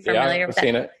Changer. Are you familiar with that? I've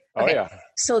seen it. Oh, okay. yeah.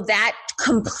 So that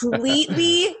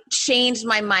completely changed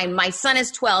my mind. My son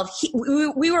is 12.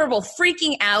 We were both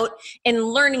freaking out and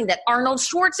learning that Arnold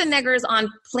Schwarzenegger is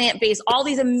on plant-based, all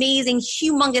these amazing,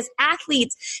 humongous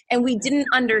athletes. And we didn't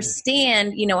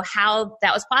understand, how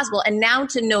that was possible. And now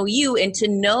to know you and to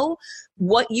know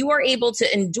what you are able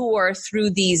to endure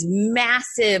through these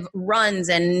massive runs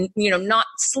and, not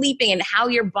sleeping, and how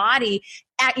your body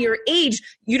at your age,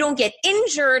 you don't get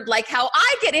injured like how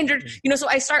I get injured. So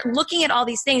I start looking at all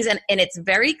these things, and it's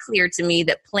very clear to me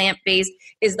that plant-based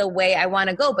is the way I want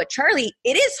to go. But Charlie,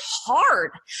 it is hard.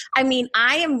 I mean,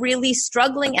 I am really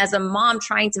struggling as a mom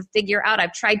trying to figure out.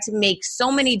 I've tried to make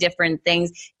so many different things,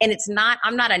 and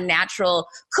I'm not a natural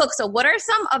cook. So what are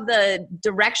some of the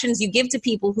directions you give to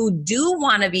people who do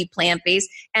want to be plant-based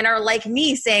and are like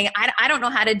me saying, I don't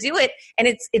know how to do it. And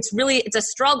it's a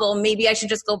struggle. Maybe I should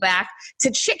just go back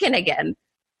to chicken again.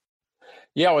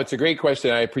 Yeah, well, it's a great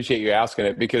question. I appreciate you asking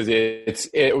it, because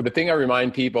the thing I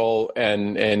remind people,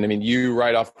 and I mean, you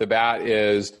right off the bat,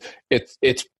 is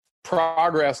it's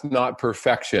progress, not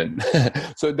perfection.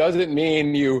 So it doesn't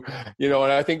mean and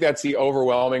I think that's the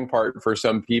overwhelming part for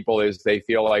some people, is they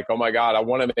feel like, oh my God, I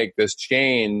want to make this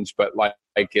change, but like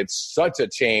it's such a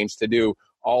change to do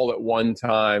all at one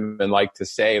time, and like to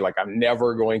say, like, I'm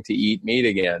never going to eat meat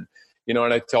again. And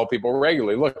I tell people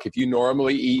regularly, look, if you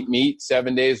normally eat meat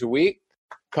 7 days a week,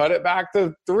 cut it back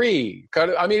to 3.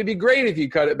 It'd be great if you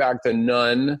cut it back to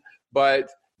none, but,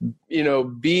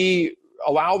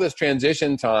 allow this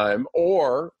transition time.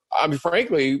 Or,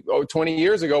 frankly, 20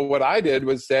 years ago, what I did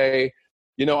was say,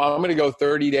 I'm going to go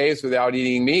 30 days without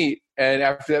eating meat. And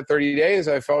after that 30 days,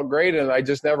 I felt great, and I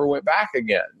just never went back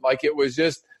again. Like, it was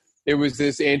this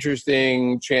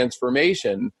interesting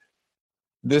transformation.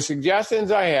 The suggestions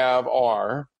I have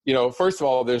are, first of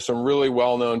all, there's some really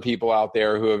well-known people out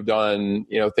there who have done,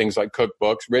 things like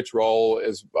cookbooks. Rich Roll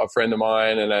is a friend of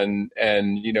mine, and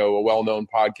a well-known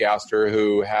podcaster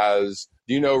who has,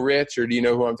 do you know Rich, or do you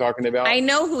know who I'm talking about? I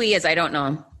know who he is. I don't know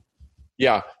him.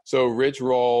 Yeah. So Rich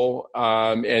Roll,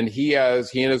 and he and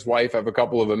his wife have a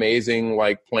couple of amazing,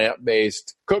 like,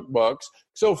 plant-based cookbooks.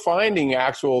 So finding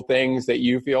actual things that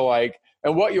you feel like,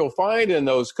 and what you'll find in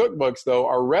those cookbooks, though,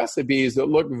 are recipes that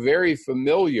look very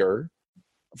familiar.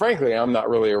 Frankly, I'm not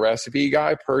really a recipe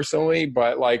guy personally,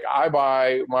 but like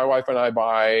my wife and I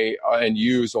buy and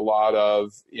use a lot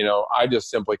of, I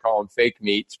just simply call them fake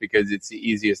meats, because it's the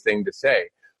easiest thing to say.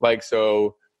 Like,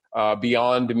 so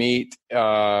Beyond Meat,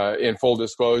 in full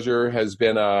disclosure, has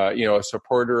been a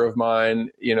supporter of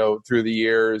mine, through the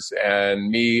years,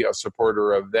 and me a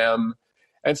supporter of them.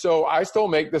 And so I still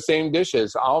make the same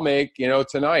dishes. I'll make,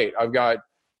 tonight I've got,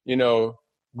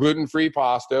 gluten-free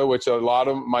pasta, which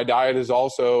our diet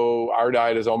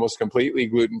is almost completely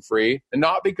gluten-free. And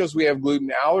not because we have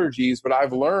gluten allergies, but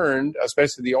I've learned,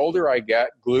 especially the older I get,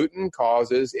 gluten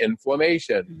causes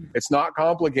inflammation. Mm-hmm. It's not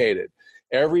complicated.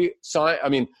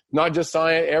 Not just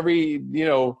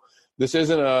science, this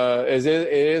isn't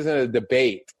a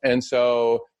debate. And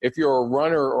so if you're a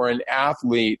runner or an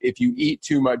athlete, if you eat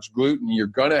too much gluten, you're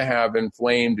going to have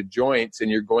inflamed joints, and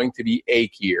you're going to be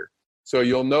achier. So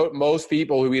you'll note most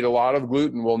people who eat a lot of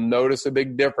gluten will notice a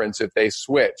big difference if they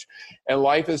switch. And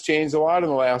life has changed a lot in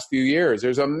the last few years.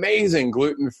 There's amazing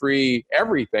gluten-free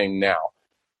everything now.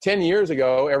 10 years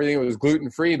ago, everything that was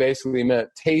gluten-free basically meant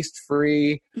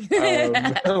taste-free.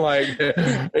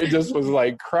 It just was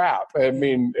like crap. I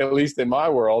mean, at least in my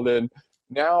world. And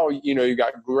now, you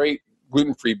got great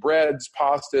gluten-free breads,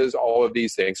 pastas, all of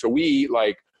these things. So we eat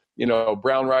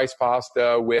brown rice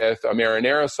pasta with a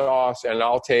marinara sauce, and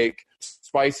I'll take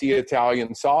spicy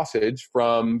Italian sausage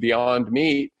from Beyond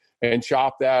Meat and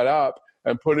chop that up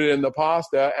and put it in the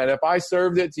pasta. And if I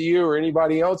served it to you or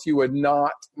anybody else, you would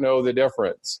not know the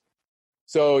difference.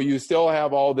 So you still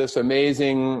have all this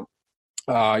amazing,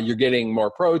 you're getting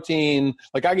more protein.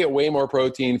 Like, I get way more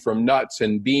protein from nuts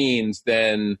and beans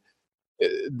than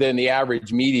the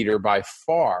average meat eater by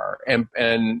far.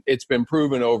 And it's been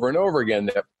proven over and over again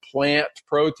that plant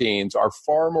proteins are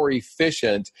far more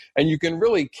efficient, and you can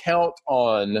really count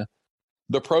on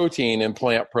the protein in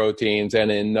plant proteins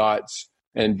and in nuts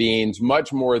and beans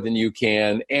much more than you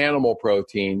can animal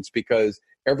proteins, because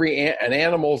an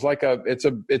animal is like it's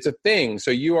a thing.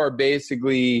 So you are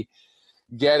basically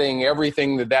getting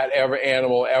everything that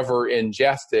animal ever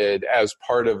ingested as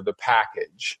part of the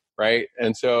package, right?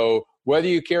 And so whether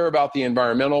you care about the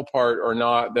environmental part or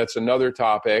not, that's another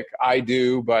topic. I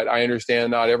do, but I understand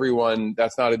not everyone,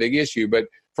 that's not a big issue. But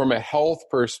from a health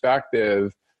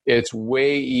perspective, it's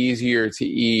way easier to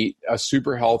eat a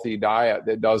super healthy diet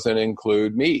that doesn't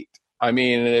include meat. I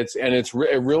mean, it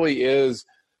really is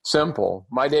simple.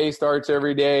 My day starts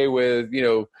every day with,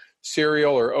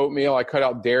 cereal or oatmeal. I cut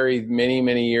out dairy many,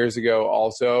 many years ago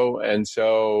also. And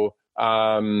so,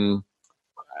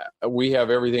 we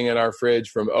have everything in our fridge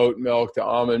from oat milk to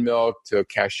almond milk to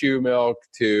cashew milk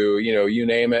to, you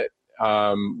name it.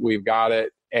 We've got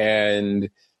it. And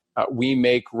we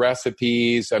make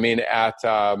recipes. I mean,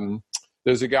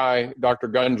 there's a guy, Dr.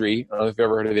 Gundry. I don't know if you've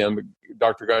ever heard of him, but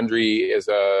Dr. Gundry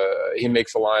he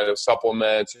makes a line of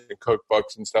supplements and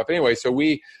cookbooks and stuff. Anyway, so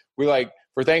we like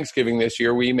for Thanksgiving this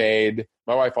year,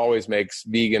 my wife always makes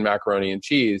vegan macaroni and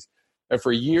cheese. And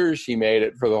for years, she made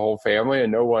it for the whole family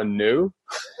and no one knew.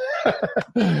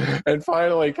 And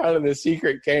finally, kind of the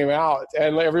secret came out.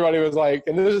 And everybody was like,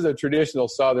 and this is a traditional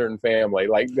Southern family.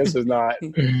 Like, this is not,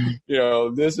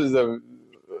 this is a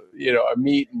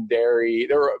meat and dairy.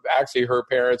 Her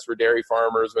parents were dairy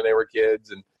farmers when they were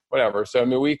kids and whatever. So, I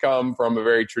mean, we come from a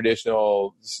very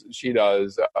traditional,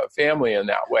 family in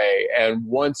that way. And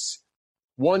once,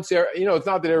 it's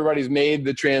not that everybody's made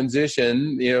the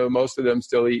transition, most of them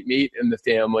still eat meat in the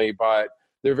family, but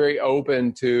they're very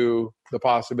open to the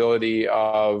possibility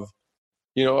of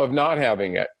not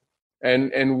having it.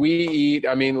 And we eat,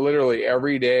 I mean, literally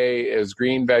every day is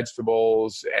green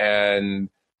vegetables and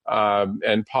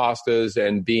pastas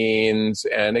and beans.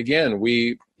 And again,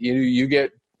 you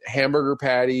get hamburger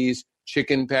patties,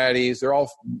 chicken patties. They're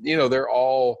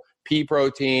all pea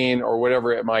protein or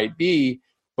whatever it might be.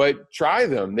 But try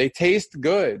them. They taste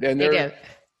good. And they're,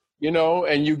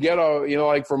 and you get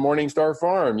like from Morningstar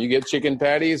Farm, you get chicken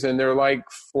patties and they're like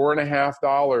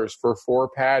 $4.50 for 4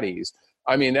 patties.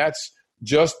 I mean, that's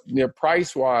just,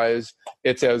 price wise,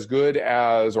 it's as good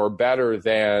as or better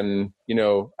than,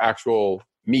 actual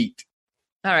meat.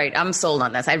 All right, I'm sold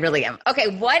on this. I really am.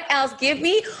 Okay, what else? Give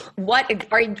me what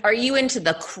are you into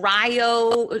the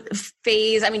cryo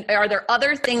phase? I mean, are there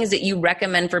other things that you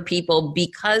recommend for people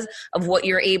because of what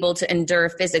you're able to endure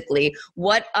physically? Do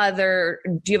you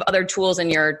have other tools in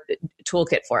your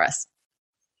toolkit for us?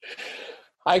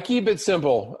 I keep it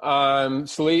simple.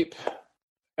 Sleep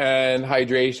and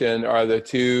hydration are the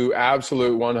two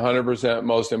absolute 100%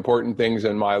 most important things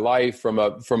in my life from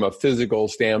a physical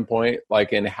standpoint,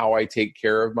 like in how I take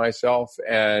care of myself.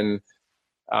 And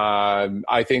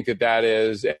I think that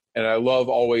is, and I love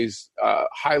always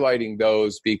highlighting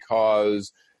those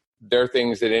because they're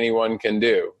things that anyone can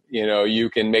do. You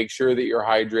can make sure that you're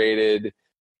hydrated.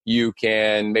 You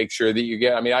can make sure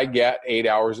that I get 8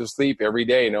 hours of sleep every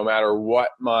day, no matter what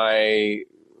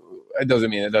it doesn't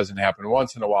mean it doesn't happen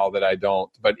once in a while that I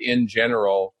don't, but in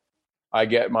general, I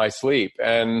get my sleep.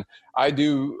 And I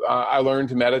learned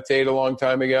to meditate a long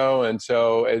time ago. And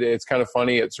so it's kind of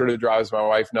funny. It sort of drives my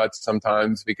wife nuts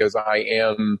sometimes because I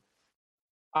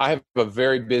have a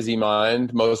very busy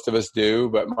mind. Most of us do,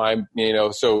 but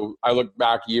so I look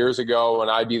back years ago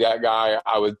and I'd be that guy.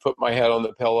 I would put my head on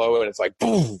the pillow and it's like,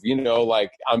 poof,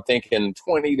 like I'm thinking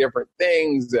 20 different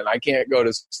things and I can't go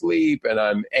to sleep and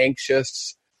I'm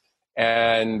anxious.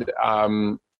 And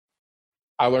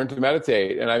I learned to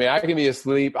meditate. And I mean, I can be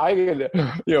asleep. I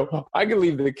can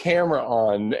leave the camera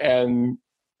on and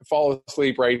fall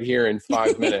asleep right here in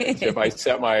 5 minutes if I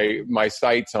set my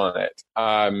sights on it.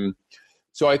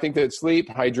 So I think that sleep,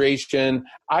 hydration,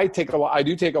 I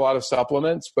do take a lot of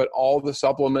supplements, but all the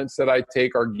supplements that I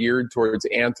take are geared towards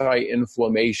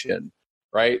anti-inflammation,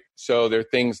 right? So they're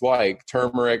things like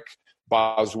turmeric,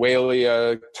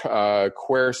 boswellia,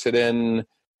 quercetin,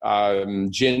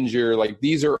 ginger, like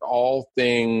these are all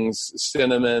things,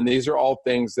 cinnamon, these are all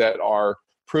things that are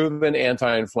proven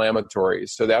anti-inflammatories.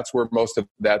 So that's where most of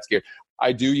that's geared.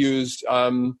 I do use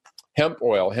hemp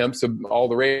oil. Hemp's all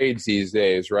the rage these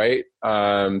days, right?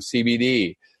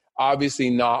 CBD,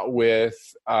 obviously not with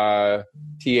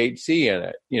THC in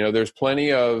it. There's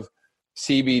plenty of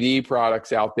CBD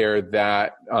products out there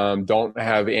that don't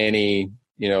have any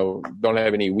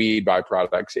weed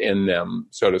byproducts in them,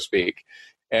 so to speak.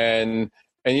 And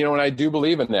I do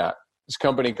believe in that. This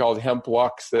company called Hemp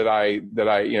Lux that I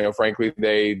frankly,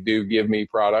 they do give me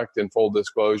product in full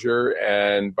disclosure.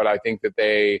 But I think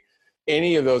that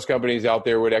any of those companies out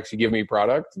there would actually give me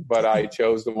product, but I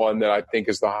chose the one that I think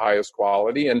is the highest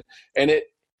quality. And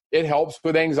it helps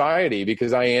with anxiety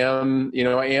because I'm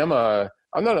not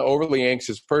an overly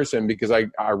anxious person because I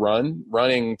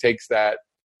running takes that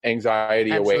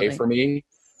anxiety Absolutely. away from me.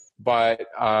 But,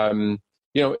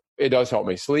 it does help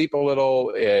me sleep a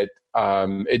little.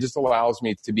 It just allows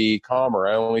me to be calmer.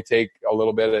 I only take a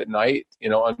little bit at night,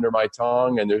 under my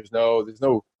tongue, and there's no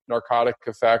narcotic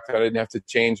effect. I didn't have to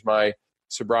change my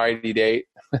sobriety date.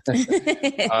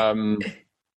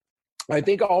 I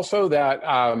think also that,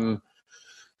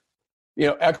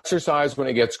 exercise when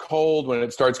it gets cold, when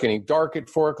it starts getting dark at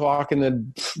 4:00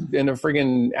 in the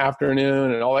friggin'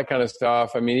 afternoon and all that kind of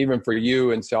stuff. I mean, even for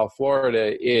you in South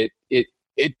Florida,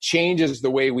 it changes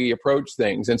the way we approach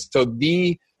things. And so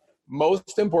the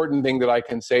most important thing that I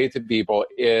can say to people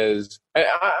is,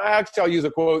 I'll use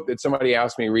a quote that somebody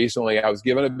asked me recently. I was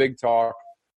giving a big talk,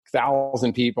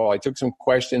 1,000 people. I took some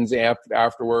questions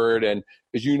afterward. And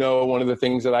as you know, one of the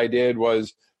things that I did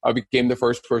was I became the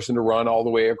first person to run all the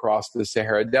way across the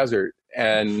Sahara Desert.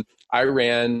 And I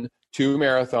ran 2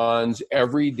 marathons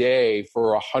every day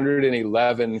for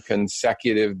 111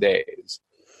 consecutive days.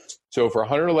 So for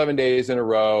 111 days in a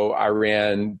row, I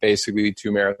ran basically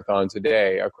 2 marathons a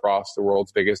day across the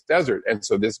world's biggest desert. And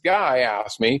so this guy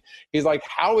asked me, he's like,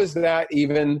 how is that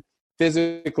even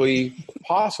physically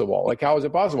possible? Like, how is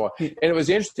it possible? And it was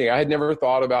interesting. I had never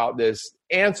thought about this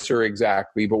answer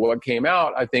exactly, but what came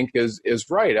out, I think, is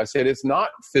right. I said, it's not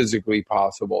physically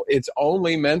possible. It's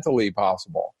only mentally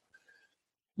possible.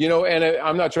 And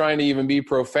I'm not trying to even be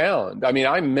profound. I mean,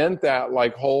 I meant that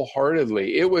like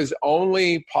wholeheartedly. It was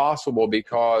only possible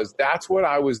because that's what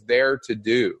I was there to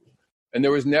do. And there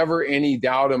was never any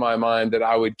doubt in my mind that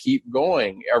I would keep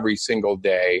going every single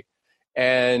day.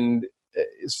 And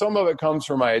some of it comes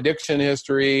from my addiction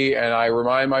history. And I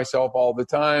remind myself all the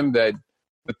time that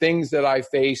the things that I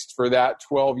faced for that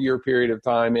 12-year period of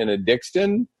time in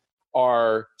addiction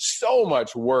are so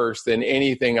much worse than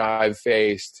anything I've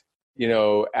faced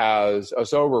as a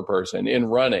sober person in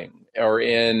running or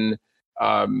in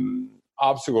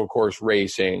obstacle course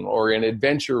racing or in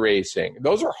adventure racing.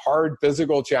 Those are hard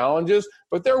physical challenges,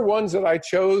 but they're ones that I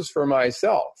chose for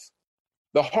myself.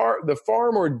 The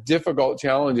far more difficult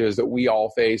challenges that we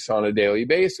all face on a daily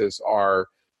basis are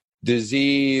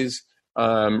disease,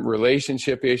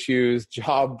 relationship issues,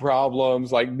 job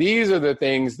problems. Like, these are the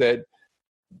things that,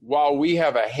 while we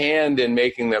have a hand in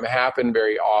making them happen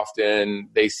very often,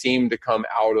 they seem to come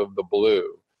out of the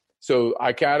blue. So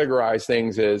I categorize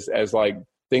things as like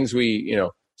things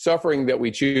suffering that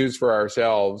we choose for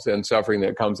ourselves and suffering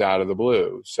that comes out of the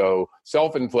blue. So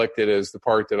self-inflicted is the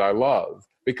part that I love,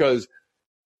 because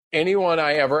anyone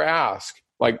I ever ask,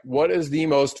 like, what is the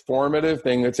most formative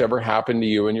thing that's ever happened to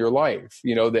you in your life,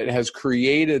 that has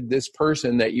created this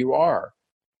person that you are?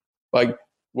 Like,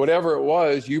 whatever it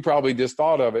was, you probably just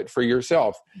thought of it for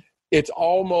yourself. It's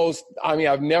almost,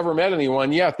 I've never met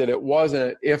anyone yet that it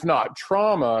wasn't, if not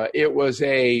trauma, it was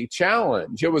a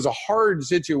challenge. It was a hard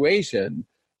situation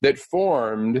that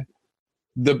formed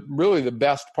really the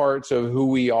best parts of who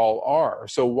we all are.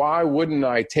 So why wouldn't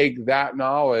I take that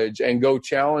knowledge and go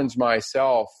challenge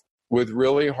myself with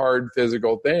really hard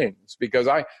physical things? Because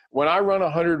when I run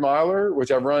 100-miler,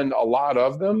 which I've run a lot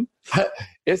of them,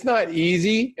 it's not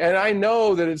easy. And I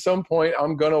know that at some point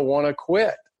I'm going to want to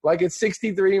quit. Like, at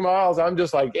 63 miles, I'm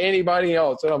just like anybody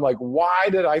else. And I'm like, why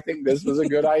did I think this was a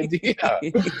good idea?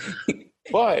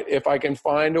 But if I can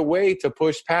find a way to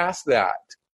push past that,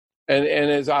 and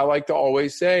as I like to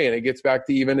always say, and it gets back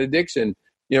to even addiction,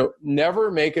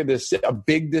 never make a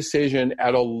big decision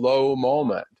at a low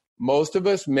moment. Most of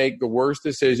us make the worst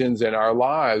decisions in our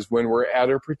lives when we're at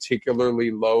a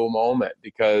particularly low moment,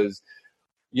 because,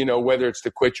 whether it's to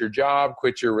quit your job,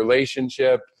 quit your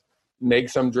relationship, make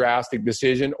some drastic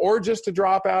decision, or just to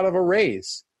drop out of a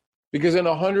race. Because in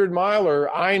a 100-miler,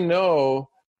 I know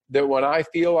that when I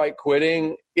feel like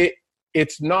quitting,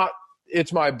 it's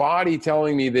my body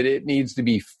telling me that it needs to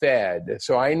be fed.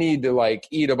 So I need to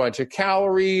eat a bunch of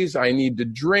calories. I need to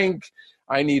drink.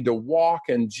 I need to walk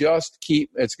and just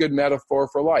it's a good metaphor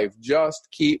for life. Just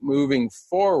keep moving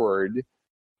forward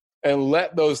and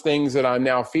let those things that I'm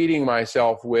now feeding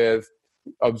myself with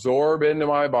absorb into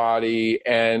my body,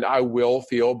 and I will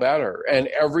feel better. And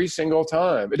every single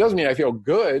time, it doesn't mean I feel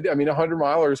good.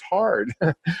 100-miler is hard,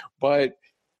 but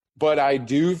I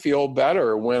do feel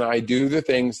better when I do the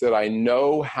things that I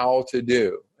know how to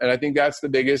do. And I think that's the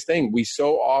biggest thing. We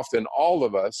so often, all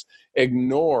of us,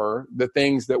 ignore the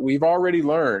things that we've already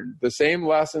learned, the same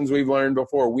lessons we've learned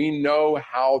before. We know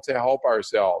how to help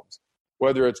ourselves,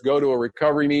 whether it's go to a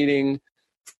recovery meeting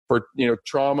for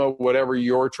trauma, whatever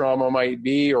your trauma might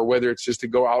be, or whether it's just to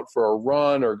go out for a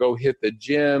run or go hit the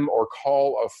gym or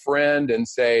call a friend and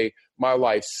say, my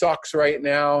life sucks right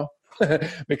now.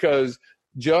 Because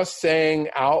just saying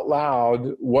out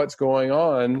loud what's going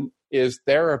on is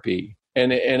therapy.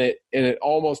 And it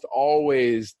almost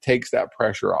always takes that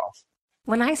pressure off.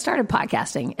 When I started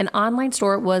podcasting, an online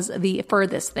store was the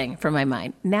furthest thing from my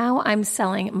mind. Now I'm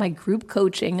selling my group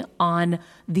coaching on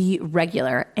the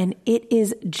regular, and it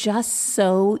is just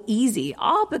so easy,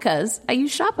 all because I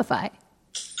use Shopify.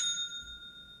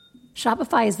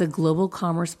 Shopify is the global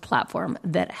commerce platform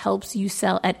that helps you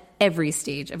sell at every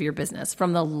stage of your business,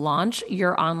 from the launch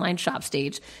your online shop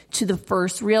stage to the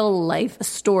first real life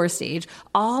store stage,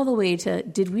 all the way to,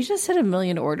 did we just hit 1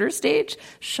 million orders stage?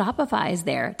 Shopify is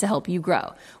there to help you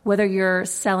grow. Whether you're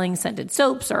selling scented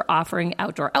soaps or offering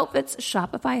outdoor outfits,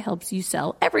 Shopify helps you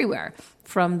sell everywhere.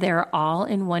 From their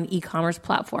all-in-one e-commerce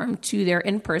platform to their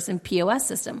in-person POS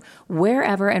system,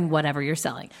 wherever and whatever you're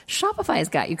selling, Shopify's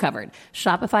got you covered.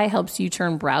 Shopify helps you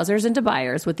turn browsers into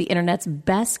buyers with the internet's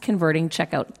best converting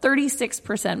checkout,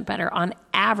 36% better on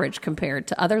average compared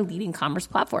to other leading commerce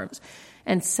platforms,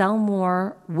 and sell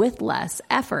more with less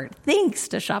effort thanks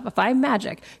to Shopify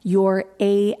Magic, your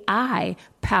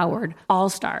AI-powered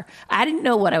all-star. I didn't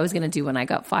know what I was going to do when I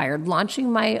got fired.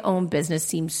 Launching my own business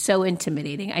seemed so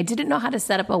intimidating. I didn't know how to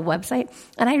set up a website,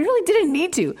 and I really didn't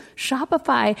need to.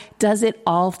 Shopify does it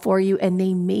all for you, and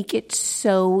they make it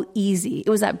so easy. It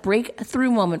was that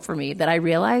breakthrough moment for me that I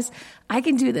realized I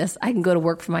can do this. I can go to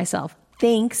work for myself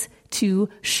thanks to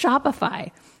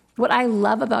Shopify. What I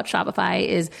love about Shopify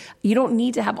is you don't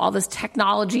need to have all this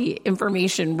technology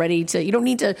information you don't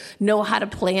need to know how to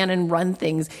plan and run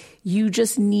things. You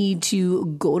just need to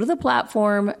go to the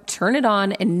platform, turn it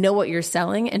on, and know what you're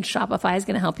selling, and Shopify is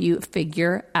going to help you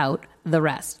figure out the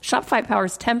rest. Shopify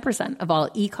powers 10% of all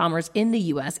e-commerce in the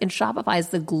U.S., and Shopify is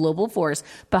the global force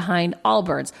behind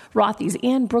Allbirds, Rothy's,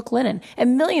 and Brooklinen,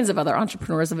 and millions of other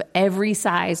entrepreneurs of every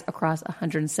size across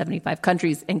 175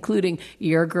 countries, including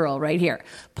your girl right here.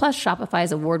 Plus,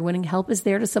 Shopify's award-winning help is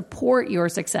there to support your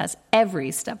success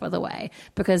every step of the way,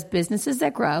 because businesses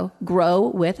that grow, grow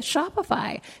with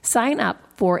Shopify. Sign up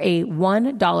for a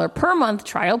 $1 per month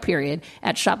trial period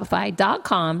at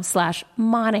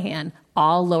shopify.com/Monahan,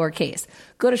 all lowercase.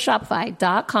 Go to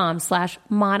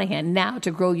shopify.com/Monahan now to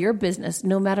grow your business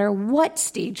no matter what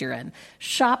stage you're in.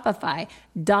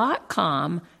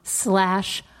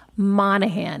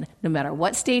 Shopify.com/Monahan. No matter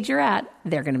what stage you're at,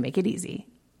 they're going to make it easy.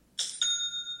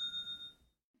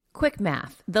 Quick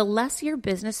math. The less your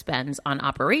business spends on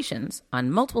operations,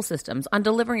 on multiple systems, on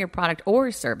delivering your product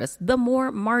or service, the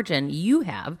more margin you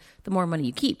have, the more money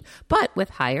you keep. But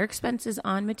with higher expenses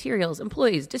on materials,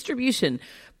 employees, distribution,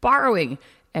 borrowing,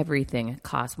 everything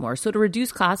costs more. So to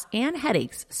reduce costs and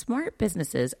headaches, smart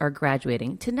businesses are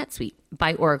graduating to NetSuite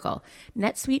by Oracle.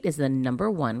 NetSuite is the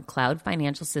 #1 cloud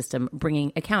financial system,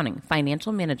 bringing accounting,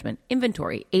 financial management,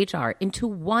 inventory, HR into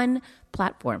one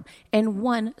platform and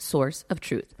one source of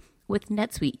truth. With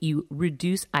NetSuite, you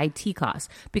reduce IT costs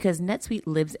because NetSuite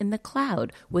lives in the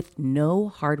cloud with no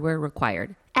hardware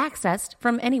required, accessed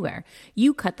from anywhere.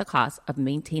 You cut the cost of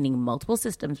maintaining multiple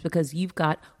systems because you've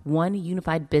got one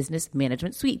unified business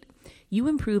management suite. You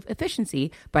improve efficiency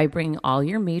by bringing all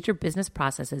your major business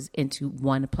processes into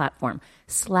one platform,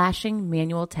 slashing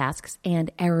manual tasks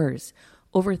and errors.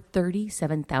 Over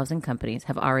 37,000 companies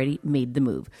have already made the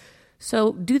move.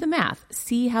 So do the math.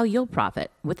 See how you'll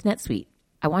profit with NetSuite.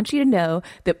 I want you to know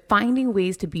that finding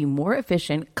ways to be more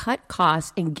efficient, cut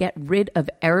costs, and get rid of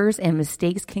errors and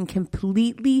mistakes can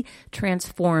completely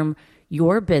transform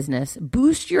your business,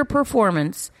 boost your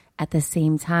performance at the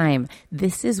same time.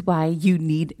 This is why you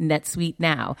need NetSuite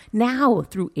now. Now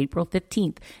through April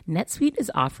 15th, NetSuite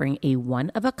is offering a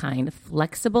one-of-a-kind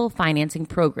flexible financing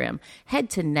program.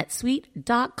 Head to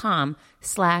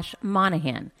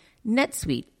netsuite.com/Monahan.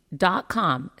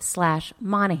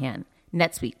 netsuite.com/Monahan.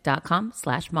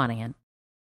 netsuite.com/Monahan.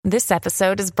 This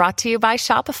episode is brought to you by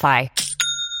Shopify.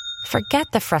 Forget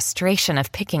the frustration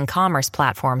of picking commerce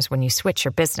platforms when you switch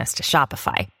your business to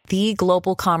Shopify, the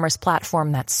global commerce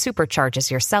platform that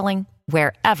supercharges your selling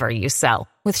wherever you sell.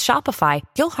 With Shopify,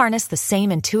 you'll harness the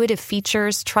same intuitive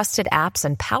features, trusted apps,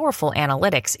 and powerful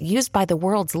analytics used by the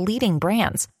world's leading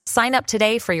brands. Sign up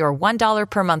today for your $1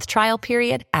 per month trial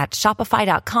period at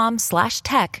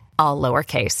shopify.com/tech, all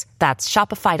lowercase. That's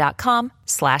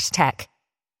shopify.com/tech.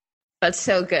 That's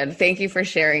so good. Thank you for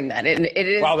sharing that. It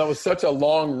is. Wow, that was such a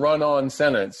long run-on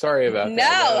sentence. Sorry about that.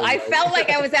 No, I felt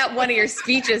like I was at one of your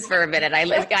speeches for a minute.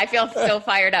 I feel so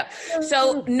fired up.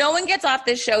 So no one gets off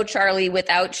this show, Charlie,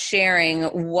 without sharing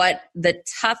what the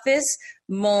toughest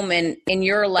moment in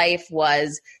your life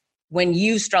was when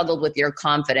you struggled with your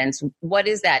confidence. What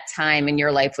is that time in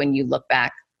your life when you look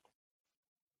back?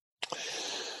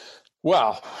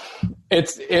 Well,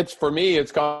 it's for me,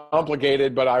 it's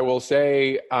complicated, but I will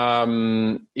say,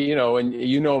 and you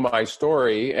know my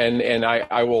story, and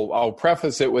I'll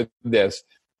preface it with this.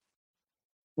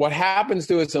 what happens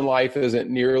to us in life isn't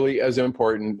nearly as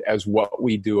important as what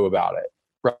we do about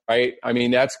it, right? I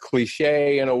mean, that's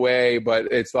cliche in a way, but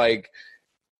it's like,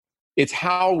 it's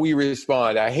how we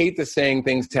respond. I hate the saying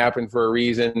things happen for a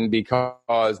reason,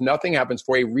 because nothing happens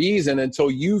for a reason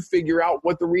until you figure out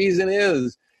what the reason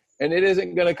is. And it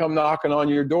isn't going to come knocking on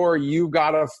your door. You've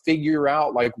got to figure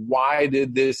out, like, why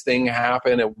did this thing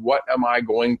happen and what am I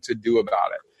going to do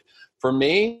about it? For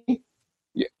me,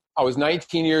 I was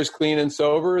 19 years clean and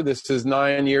sober. This is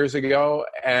 9 years ago.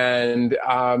 And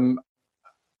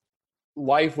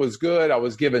life was good. I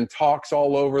was giving talks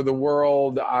all over the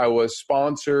world. I was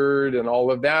sponsored and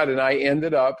all of that. And I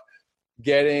ended up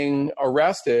getting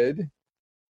arrested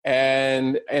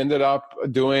and ended up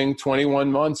doing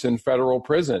 21 months in federal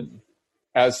prison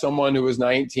as someone who was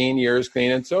 19 years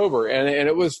clean and sober. And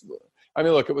it was, I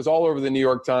mean, look, it was all over the New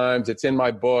York Times. It's in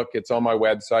my book. It's on my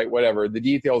website, whatever. The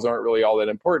details aren't really all that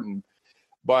important.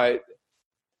 But,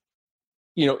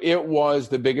 you know, it was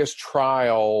the biggest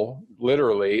trial,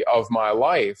 literally, of my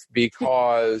life,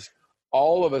 because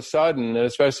all of a sudden, and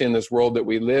especially in this world that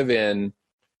we live in,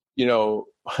 you know,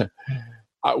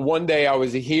 one day I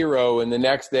was a hero, and the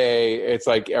next day it's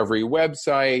like every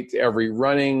website, every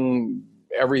running,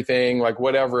 everything, like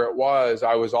whatever it was,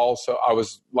 I was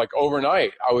like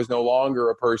overnight, I was no longer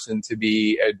a person to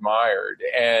be admired.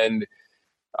 And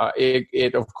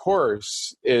it of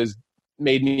course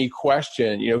made me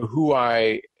question, you know, who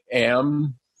I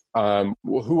am,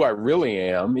 who I really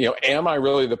am. You know, am I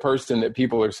really the person that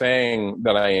people are saying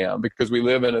that I am? Because we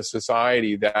live in a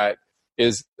society that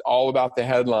is all about the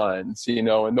headlines, you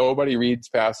know, and nobody reads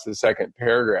past the second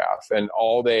paragraph, and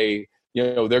all they, you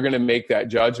know, they're going to make that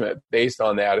judgment based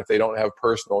on that if they don't have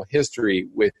personal history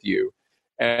with you.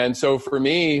 And so for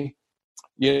me,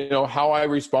 you know, how I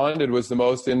responded was the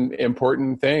most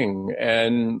important thing.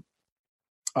 And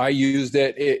I used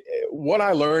it. What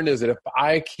I learned is that if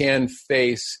I can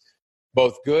face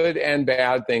both good and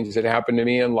bad things that happen to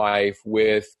me in life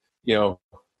with, you know,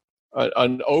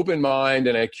 an open mind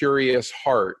and a curious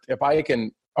heart, if I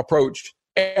can approach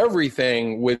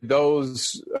everything with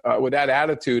those, with that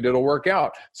attitude, it'll work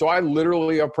out. So I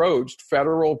literally approached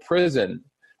federal prison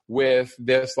with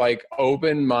this like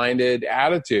open-minded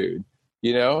attitude,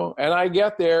 you know, and I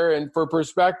get there, and for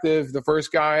perspective, the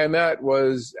first guy I met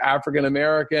was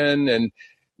African-American, and,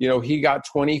 you know, he got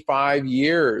 25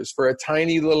 years for a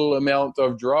tiny little amount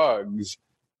of drugs,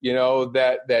 you know,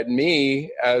 that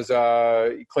me as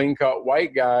a clean-cut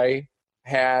white guy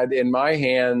had in my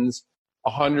hands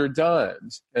 100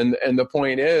 times. And the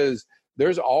point is,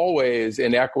 there's always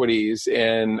inequities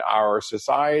in our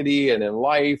society and in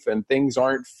life, and things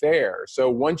aren't fair. So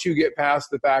once you get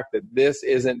past the fact that this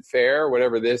isn't fair,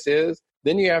 whatever this is,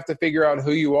 then you have to figure out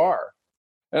who you are.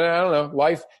 And I don't know,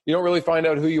 life, you don't really find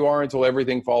out who you are until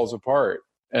everything falls apart.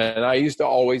 And I used to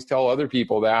always tell other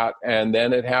people that, and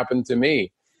then it happened to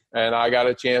me. And I got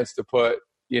a chance to put,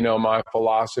 you know, my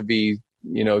philosophy,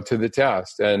 you know, to the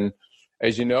test. And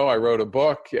as you know, I wrote a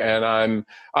book, and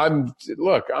I'm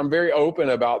very open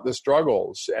about the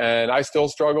struggles, and I still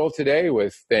struggle today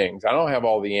with things. I don't have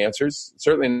all the answers,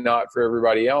 certainly not for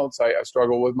everybody else. I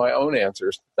struggle with my own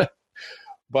answers,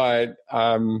 but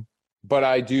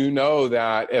I do know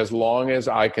that as long as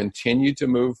I continue to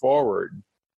move forward,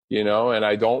 you know, and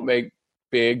I don't make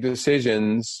big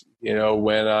decisions, you know,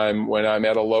 when I'm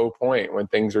at a low point, when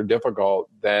things are difficult,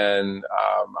 then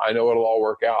I know it'll all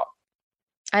work out.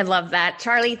 I love that.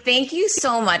 Charlie, thank you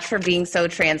so much for being so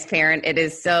transparent. It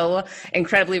is so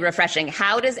incredibly refreshing.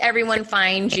 How does everyone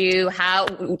find you?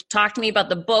 Talk to me about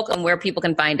the book and where people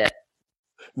can find it.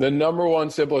 The number one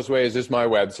simplest way is just my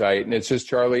website, and it's just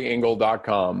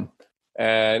charlieengle.com.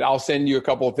 And I'll send you a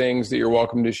couple of things that you're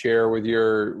welcome to share with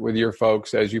your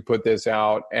folks as you put this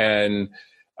out. And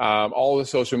all the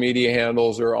social media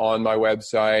handles are on my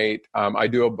website. I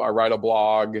write a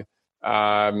blog.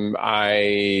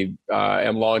 I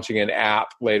am launching an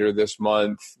app later this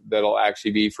month that'll actually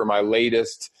be for my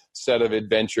latest set of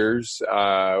adventures,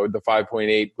 the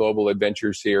 5.8 Global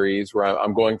Adventure Series, where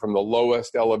I'm going from the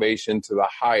lowest elevation to the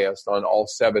highest on all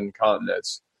 7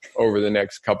 continents over the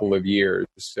next couple of years.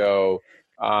 So,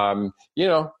 you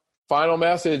know, final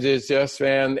message is just,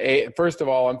 man, first of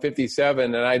all, I'm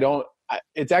 57, and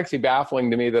it's actually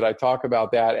baffling to me that I talk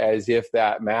about that as if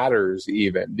that matters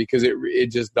even, because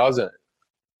it just doesn't.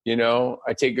 You know,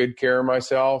 I take good care of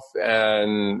myself,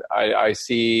 and I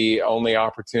see only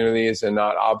opportunities and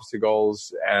not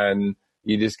obstacles, and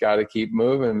you just got to keep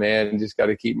moving, man. You just got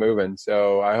to keep moving.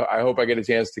 So I hope I get a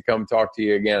chance to come talk to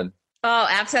you again. Oh,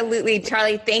 absolutely.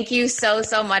 Charlie, thank you so,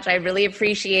 so much. I really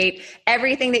appreciate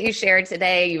everything that you shared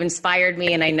today. You inspired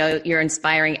me, and I know you're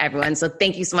inspiring everyone. So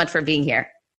thank you so much for being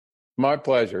here. My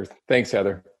pleasure. Thanks,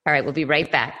 Heather. All right, we'll be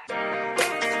right back.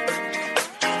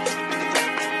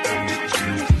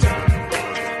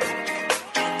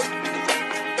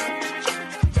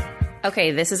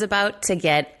 Okay, this is about to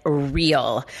get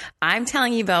real. I'm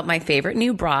telling you about my favorite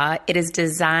new bra. It is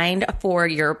designed for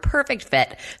your perfect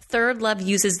fit. Third Love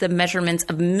uses the measurements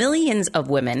of millions of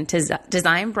women to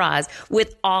design bras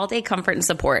with all-day comfort and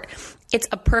support. It's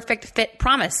a perfect fit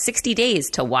promise. 60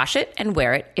 days to wash it and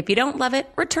wear it. If you don't love it,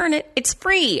 return it. It's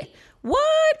free.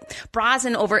 What? Bras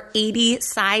in over 80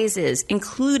 sizes,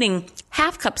 including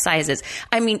half cup sizes.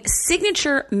 I mean,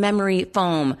 signature memory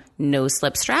foam, no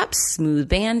slip straps, smooth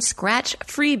band, scratch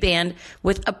free band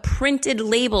with a printed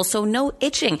label, so no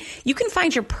itching. You can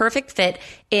find your perfect fit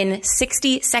in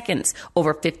 60 seconds.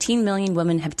 Over 15 million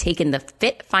women have taken the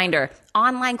Fit Finder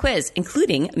online quiz,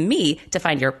 including me, to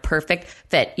find your perfect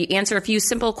fit. You answer a few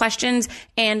simple questions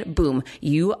and boom,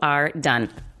 you are done.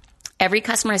 Every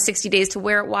customer has 60 days to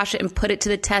wear it, wash it, and put it to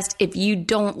the test. If you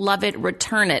don't love it,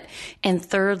 return it. And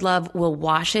Third Love will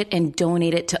wash it and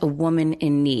donate it to a woman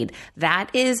in need. That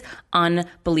is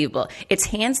unbelievable. It's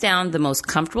hands down the most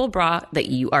comfortable bra that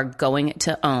you are going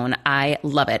to own. I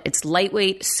love it. It's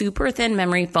lightweight, super thin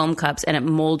memory foam cups, and it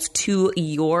molds to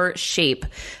your shape.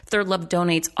 Third Love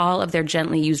donates all of their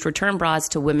gently used return bras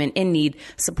to women in need,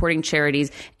 supporting charities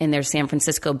in their San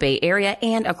Francisco Bay Area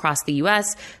and across the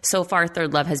U.S. So far,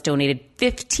 Third Love has donated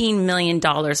 $15 million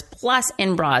plus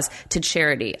in bras to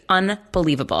charity.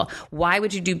 Unbelievable. Why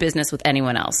would you do business with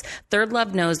anyone else? Third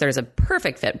Love knows there's a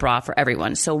perfect fit bra for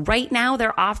everyone. So right now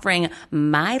they're offering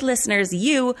my listeners,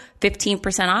 you,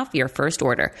 15% off your first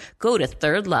order. Go to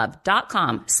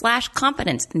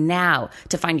thirdlove.com/confidence now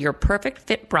to find your perfect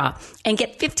fit bra and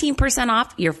get 15%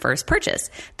 off your first purchase.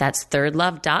 That's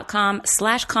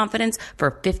thirdlove.com/confidence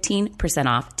for 15%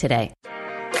 off today.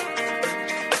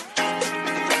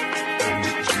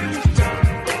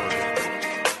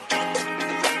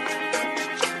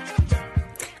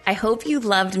 I hope you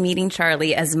loved meeting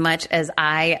Charlie as much as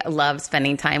I loved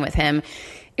spending time with him.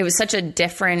 It was such a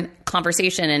different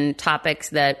conversation and topics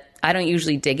that I don't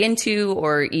usually dig into,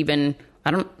 or even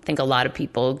I don't think a lot of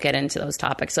people get into those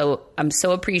topics. So I'm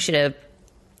so appreciative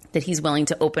that he's willing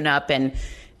to open up and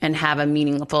have a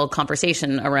meaningful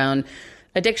conversation around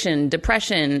addiction,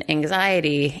 depression,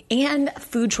 anxiety, and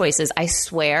food choices. I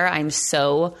swear I'm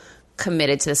so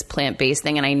committed to this plant-based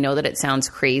thing, and I know that it sounds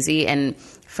crazy, and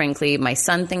frankly, my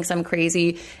son thinks I'm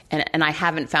crazy, and I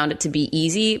haven't found it to be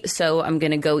easy, so I'm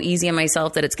going to go easy on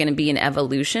myself that it's going to be an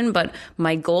evolution, but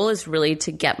my goal is really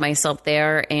to get myself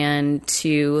there and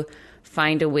to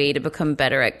find a way to become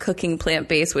better at cooking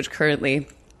plant-based, which currently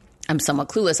I'm somewhat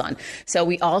clueless on. So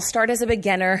we all start as a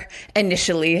beginner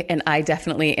initially, and I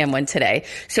definitely am one today.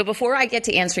 So before I get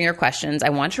to answering your questions, I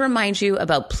want to remind you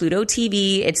about Pluto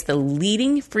TV. It's the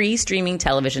leading free streaming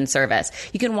television service.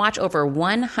 You can watch over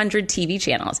 100 TV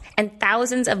channels and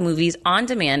thousands of movies on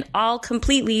demand, all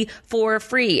completely for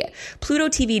free. Pluto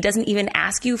TV doesn't even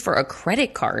ask you for a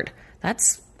credit card.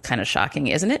 That's kind of shocking,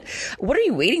 isn't it? What are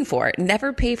you waiting for?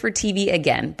 Never pay for TV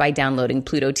again by downloading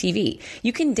Pluto TV.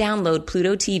 You can download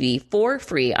Pluto TV for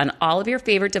free on all of your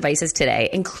favorite devices today,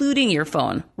 including your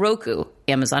phone, Roku,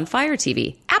 Amazon Fire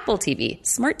TV, Apple TV,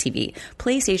 Smart TV,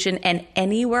 PlayStation, and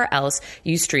anywhere else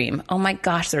you stream. Oh my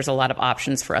gosh, there's a lot of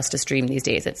options for us to stream these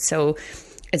days. It's so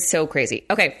crazy.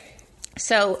 Okay,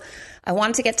 so I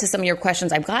wanted to get to some of your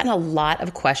questions. I've gotten a lot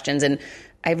of questions, and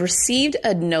I've received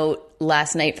a note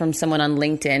last night from someone on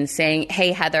LinkedIn saying,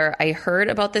 hey, Heather, I heard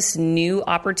about this new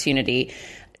opportunity.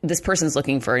 This person's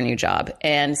looking for a new job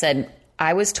and said,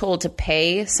 I was told to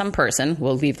pay some person,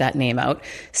 we'll leave that name out,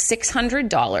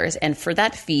 $600. And for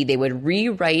that fee, they would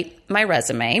rewrite my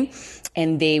resume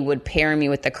and they would pair me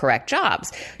with the correct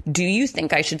jobs. Do you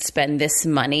think I should spend this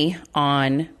money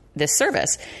on this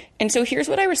service? And so here's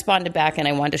what I responded back, and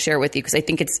I wanted to share with you because I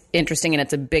think it's interesting and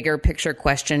it's a bigger picture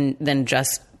question than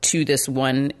just to this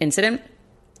one incident.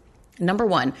 Number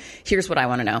one, here's what I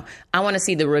want to know. I want to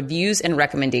see the reviews and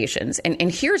recommendations.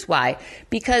 And here's why.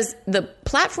 Because the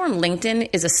platform LinkedIn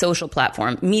is a social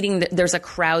platform, meaning that there's a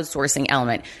crowdsourcing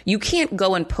element. You can't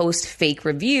go and post fake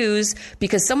reviews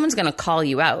because someone's going to call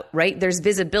you out, right? There's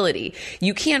visibility.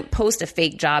 You can't post a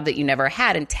fake job that you never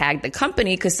had and tag the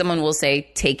company because someone will say,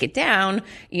 take it down.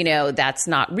 You know, that's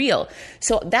not real.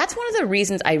 So that's one of the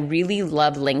reasons I really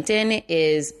love LinkedIn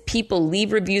is people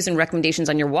leave reviews and recommendations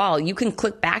on your wall. You can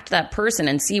click back to that person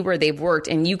and see where they've worked,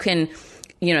 and you can,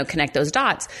 connect those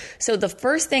dots. So the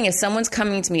first thing is someone's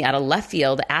coming to me out of left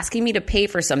field asking me to pay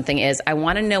for something is I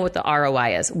want to know what the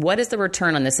ROI is. What is the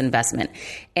return on this investment?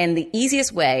 And the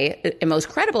easiest way and most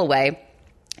credible way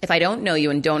if I don't know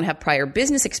you and don't have prior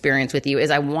business experience with you,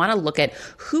 is I want to look at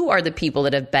who are the people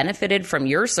that have benefited from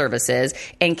your services,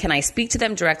 and can I speak to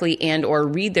them directly and or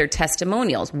read their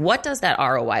testimonials? What does that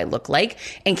ROI look like?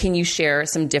 And can you share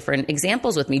some different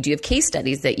examples with me? Do you have case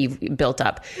studies that you've built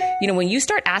up? When you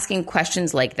start asking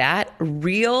questions like that,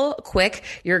 real quick,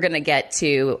 you're going to get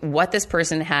to what this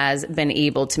person has been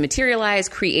able to materialize,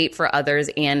 create for others,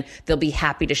 and they'll be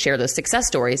happy to share those success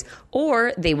stories,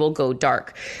 or they will go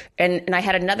dark. And I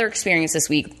had another experience this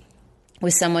week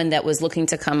with someone that was looking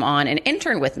to come on and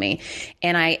intern with me.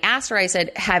 And I asked her, I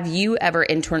said, have you ever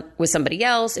interned with somebody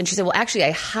else? And she said, well, actually,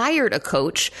 I hired a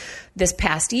coach this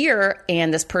past year,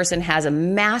 and this person has a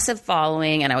massive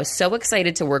following, and I was so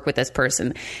excited to work with this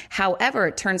person. However,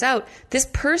 it turns out this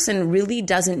person really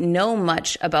doesn't know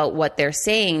much about what they're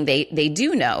saying they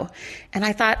do know. And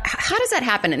I thought, how does that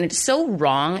happen? And it's so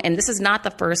wrong. And this is not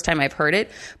the first time I've heard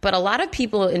it, but a lot of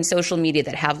people in social media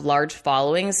that have large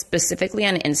followings, specifically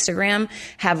on Instagram,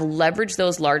 have leveraged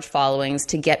those large followings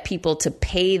to get people to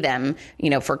pay them,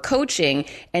 for coaching.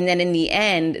 And then in the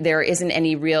end, there isn't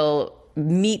any real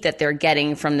meat that they're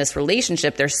getting from this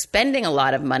relationship. They're spending a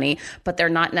lot of money, but they're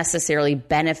not necessarily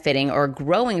benefiting or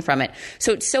growing from it.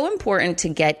 So it's so important to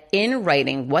get in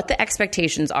writing what the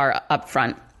expectations are up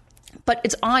front. But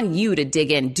it's on you to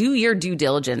dig in, do your due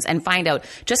diligence, and find out,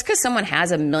 just because someone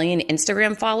has 1 million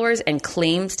Instagram followers and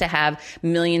claims to have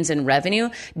millions in revenue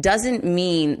doesn't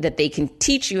mean that they can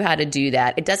teach you how to do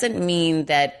that. It doesn't mean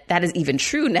that that is even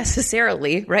true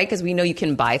necessarily, right? Because we know you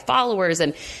can buy followers,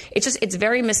 and it's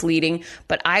very misleading.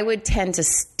 But I would tend to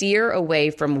steer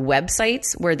away from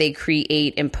websites where they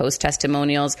create and post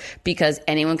testimonials, because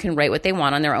anyone can write what they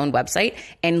want on their own website,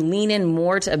 and lean in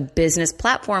more to a business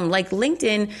platform like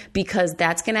LinkedIn, because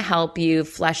that's going to help you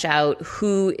flesh out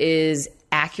who is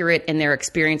accurate in their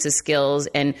experiences, skills,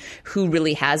 and who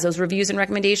really has those reviews and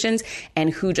recommendations,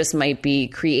 and who just might be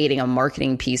creating a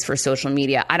marketing piece for social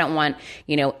media. I don't want,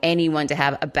 anyone to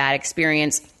have a bad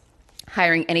experience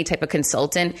hiring any type of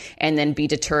consultant and then be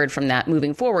deterred from that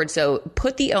moving forward. So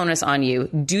put the onus on you.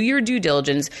 Do your due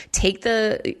diligence. Take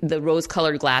the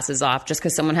rose-colored glasses off. Just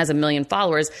because someone has 1 million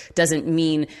followers doesn't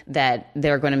mean that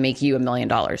they're going to make you $1 million,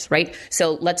 right?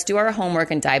 So let's do our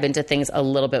homework and dive into things a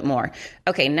little bit more.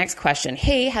 Okay, next question.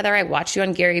 Hey, Heather, I watched you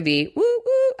on Gary Vee. Woo,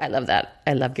 woo. I love that.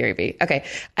 I love Gary Vee. Okay,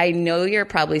 I know you're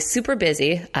probably super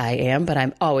busy. I am, but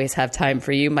I always have time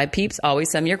for you. My peeps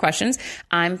always send me your questions.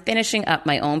 I'm finishing up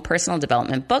my own personal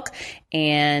development book,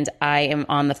 and I am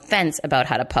on the fence about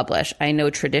how to publish. I know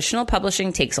traditional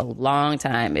publishing takes a long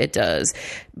time. It does.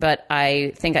 But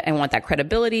I think I want that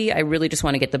credibility. I really just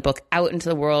want to get the book out into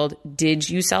the world. Did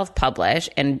you self-publish?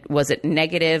 And was it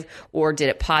negative, or did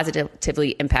it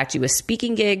positively impact you with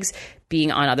speaking gigs,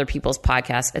 being on other people's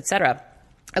podcasts, etc.?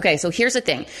 Okay, so here's the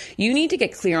thing. You need to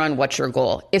get clear on what's your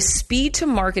goal. If speed to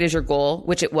market is your goal,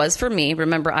 which it was for me,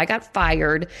 remember I got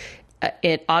fired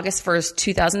in August 1st,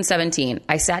 2017,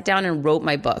 I sat down and wrote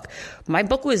my book. My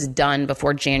book was done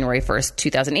before January 1st,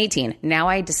 2018. Now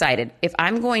I decided if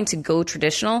I'm going to go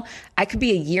traditional, I could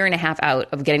be 1.5 years out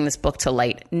of getting this book to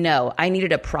light. No, I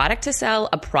needed a product to sell,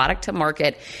 a product to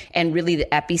market, and really the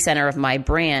epicenter of my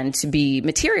brand to be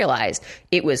materialized.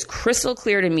 It was crystal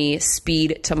clear to me,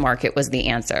 speed to market was the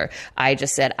answer. I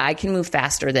just said, I can move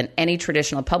faster than any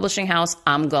traditional publishing house.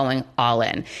 I'm going all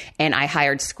in. And I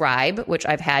hired Scribe, which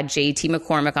I've had JT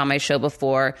McCormick on my show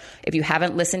before. If you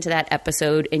haven't listened to that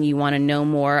episode and you want to know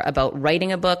more about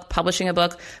writing a book, publishing a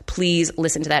book, please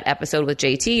listen to that episode with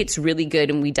JT. It's really good,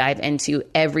 and we dive into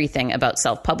everything about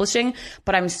self-publishing.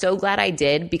 But I'm so glad I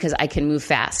did, because I can move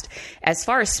fast. As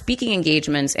far as speaking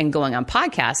engagements and going on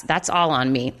podcasts, that's all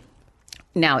on me.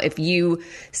 Now, if you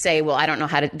say, well, I don't know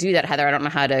how to do that, Heather, I don't know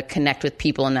how to connect with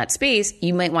people in that space,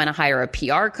 you might want to hire a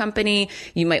PR company.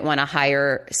 You might want to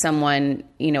hire someone,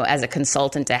 as a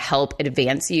consultant to help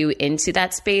advance you into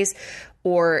that space.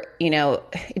 Or,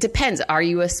 it depends. Are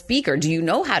you a speaker? Do you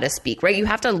know how to speak, right? You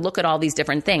have to look at all these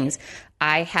different things.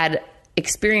 I had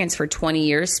experience for 20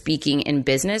 years speaking in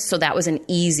business. So that was an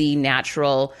easy,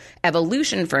 natural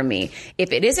evolution for me.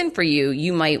 If it isn't for you,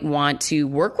 you might want to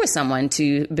work with someone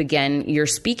to begin your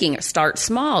speaking. Start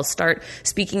small, start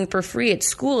speaking for free at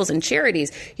schools and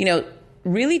charities.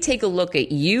 Really take a look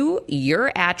at you,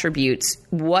 your attributes,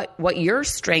 what your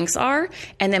strengths are,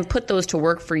 and then put those to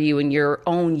work for you in your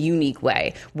own unique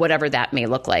way, whatever that may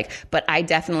look like. But I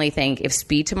definitely think if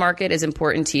speed to market is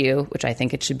important to you, which I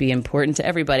think it should be important to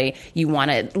everybody, you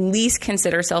want to at least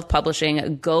consider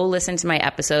self-publishing. Go listen to my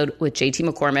episode with JT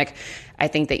McCormick. I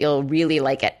think that you'll really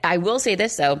like it. I will say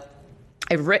this, though.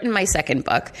 I've written my second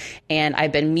book, and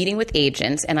I've been meeting with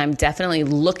agents, and I'm definitely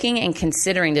looking and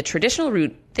considering the traditional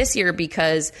route this year,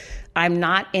 because I'm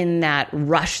not in that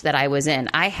rush that I was in.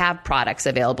 I have products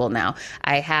available now.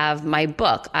 I have my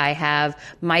book. I have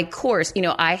my course.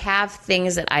 I have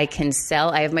things that I can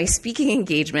sell. I have my speaking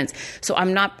engagements. So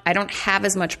I don't have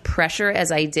as much pressure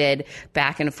as I did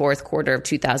back in fourth quarter of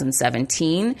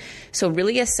 2017. So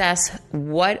really assess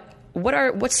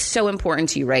what's so important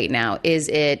to you right now.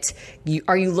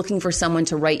 Are you looking for someone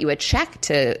to write you a check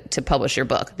to publish your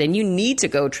book? Then you need to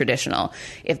go traditional.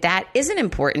 If that isn't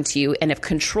important to you, and if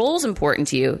control's important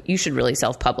to you, you should really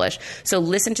self-publish. So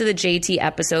listen to the JT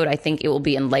episode. I think it will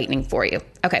be enlightening for you.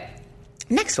 Okay.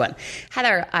 Next one.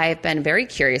 Heather, I've been very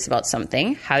curious about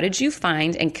something. How did you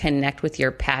find and connect with your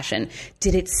passion?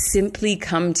 Did it simply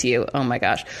come to you? Oh my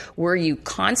gosh. Were you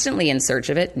constantly in search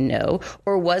of it? No.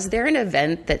 Or was there an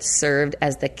event that served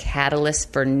as the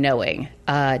catalyst for knowing?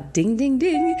 Ding, ding,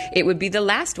 ding. It would be the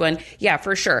last one. Yeah,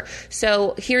 for sure.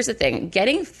 So here's the thing.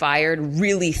 Getting fired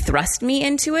really thrust me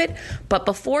into it. But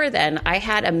before then, I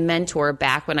had a mentor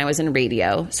back when I was in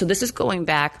radio. So this is going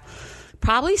back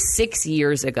probably 6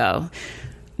 years ago.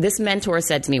 This mentor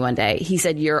said to me one day, he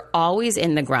said, you're always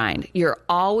in the grind. You're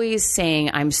always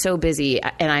saying, I'm so busy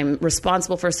and I'm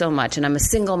responsible for so much and I'm a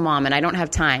single mom and I don't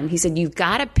have time. He said, you've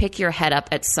got to pick your head up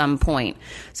at some point.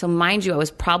 So mind you, I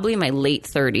was probably in my late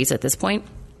 30s at this point.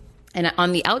 And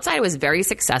on the outside, I was very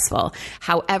successful.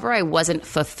 However, I wasn't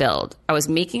fulfilled. I was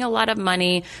making a lot of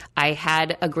money. I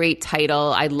had a great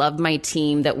title. I loved my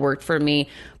team that worked for me,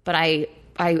 but I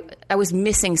was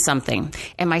missing something.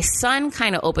 And my son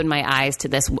kind of opened my eyes to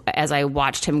this as I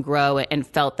watched him grow and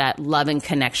felt that love and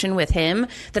connection with him,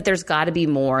 that there's got to be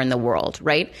more in the world,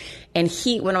 right? And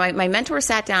when my mentor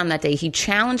sat down that day, he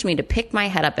challenged me to pick my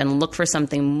head up and look for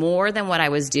something more than what I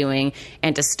was doing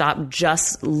and to stop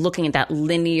just looking at that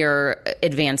linear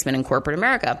advancement in corporate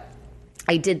America.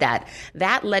 I did that.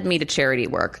 That led me to charity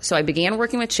work. So I began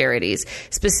working with charities,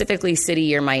 specifically City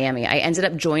Year Miami. I ended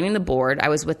up joining the board. I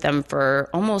was with them for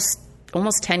almost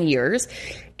 10 years.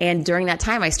 And during that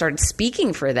time, I started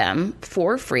speaking for them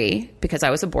for free because I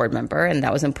was a board member and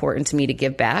that was important to me to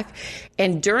give back.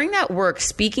 And during that work,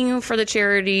 speaking for the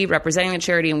charity, representing the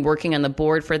charity and working on the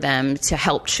board for them to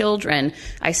help children,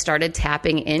 I started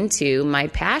tapping into my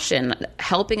passion,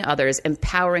 helping others,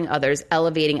 empowering others,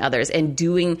 elevating others, and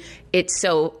doing it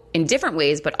so in different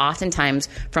ways, but oftentimes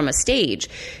from a stage.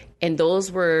 And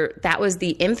that was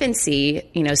the infancy,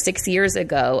 6 years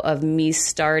ago of me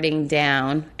starting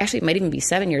down, actually it might even be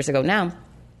 7 years ago now,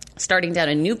 starting down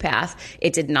a new path.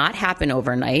 It did not happen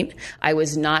overnight. I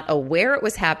was not aware it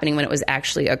was happening when it was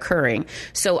actually occurring.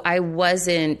 So I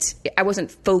wasn't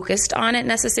focused on it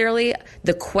necessarily.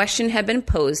 The question had been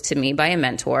posed to me by a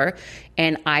mentor,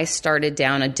 and I started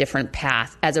down a different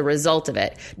path as a result of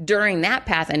it. During that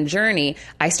path and journey,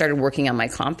 I started working on my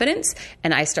confidence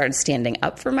and I started standing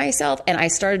up for myself and I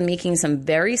started making some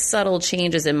very subtle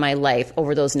changes in my life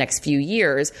over those next few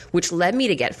years, which led me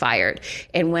to get fired.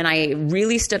 And when I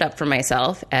really stood up for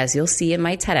myself, as you'll see in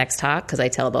my TEDx talk, because I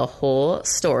tell the whole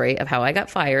story of how I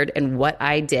got fired and what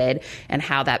I did and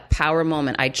how that power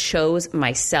moment, I chose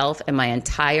myself and my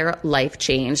entire life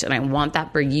changed. And I want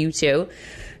that for you too.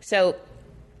 So,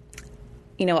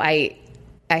 I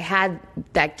had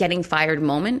that getting fired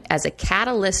moment as a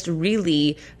catalyst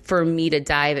really for me to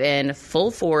dive in full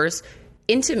force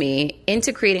into me,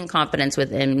 into creating confidence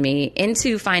within me,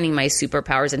 into finding my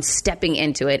superpowers and stepping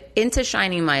into it, into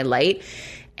shining my light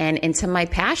and into my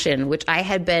passion, which I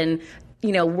had been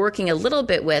working a little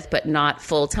bit with, but not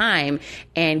full time.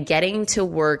 And getting to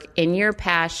work in your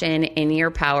passion, in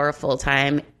your power full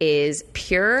time is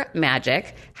pure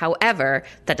magic. However,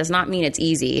 that does not mean it's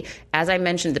easy. As I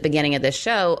mentioned at the beginning of this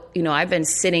show, I've been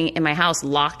sitting in my house,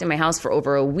 locked in my house for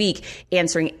over a week,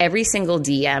 answering every single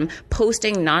DM,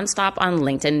 posting nonstop on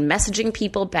LinkedIn, messaging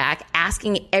people back,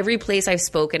 asking every place I've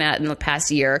spoken at in the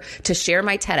past year to share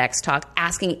my TEDx talk,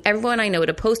 asking everyone I know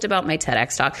to post about my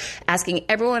TEDx talk, asking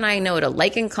everyone I know to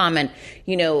like and comment.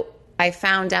 I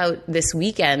found out this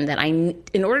weekend that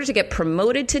in order to get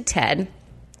promoted to TED,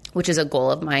 which is a goal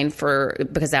of mine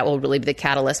because that will really be the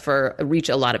catalyst for reach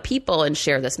a lot of people and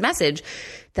share this message,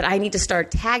 that I need to start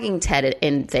tagging TED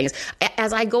in things.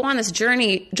 As I go on this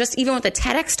journey, just even with the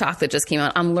TEDx talk that just came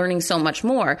out, I'm learning so much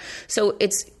more. So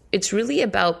it's really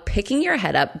about picking your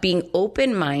head up, being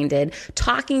open-minded,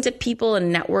 talking to people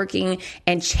and networking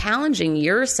and challenging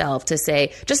yourself to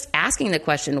say, just asking the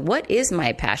question, what is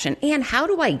my passion and how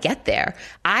do I get there?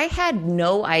 I had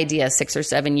no idea 6 or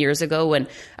 7 years ago when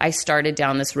I started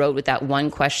down this road with that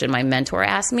one question my mentor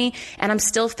asked me, and I'm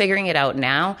still figuring it out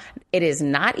now. It is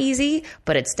not easy,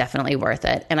 but it's definitely worth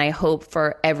it. And I hope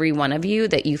for every one of you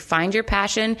that you find your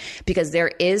passion, because there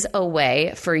is a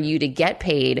way for you to get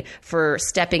paid for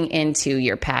stepping stepping into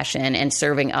your passion and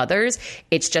serving others,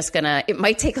 it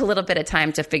might take a little bit of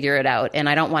time to figure it out. And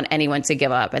I don't want anyone to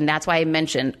give up. And that's why I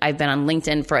mentioned I've been on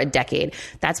LinkedIn for a decade.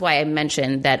 That's why I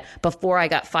mentioned that before I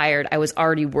got fired, I was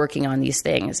already working on these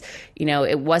things.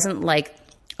 It wasn't like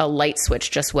a light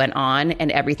switch just went on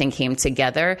and everything came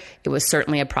together. It was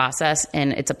certainly a process,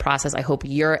 and it's a process I hope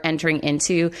you're entering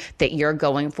into, that you're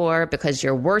going for, because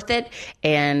you're worth it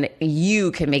and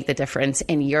you can make the difference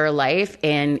in your life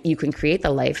and you can create the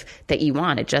life that you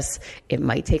want. It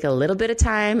might take a little bit of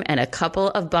time and a couple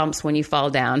of bumps when you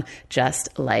fall down,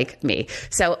 just like me.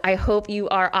 So I hope you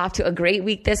are off to a great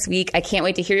week this week. I can't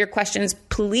wait to hear your questions.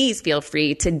 Please feel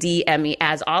free to DM me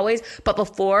as always. But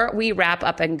before we wrap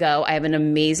up and go, I have an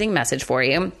amazing message for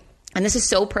you. And this is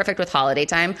so perfect with holiday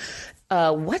time.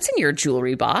 What's in your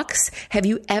jewelry box? Have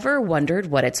you ever wondered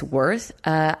what it's worth?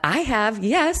 I have,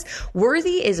 yes.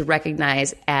 Worthy is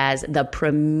recognized as the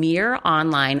premier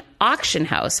online auction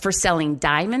house for selling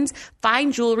diamonds,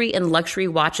 fine jewelry, and luxury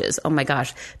watches. Oh my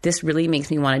gosh, this really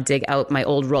makes me want to dig out my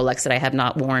old Rolex that I have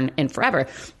not worn in forever.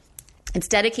 It's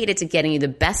dedicated to getting you the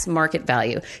best market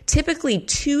value, typically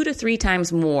 2 to 3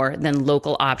 times more than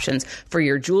local options for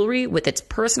your jewelry, with its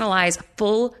personalized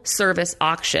full service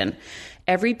auction.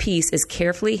 Every piece is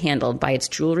carefully handled by its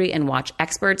jewelry and watch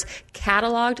experts,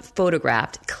 cataloged,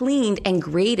 photographed, cleaned, and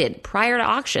graded prior to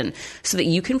auction so that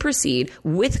you can proceed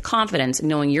with confidence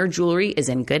knowing your jewelry is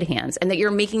in good hands and that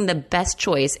you're making the best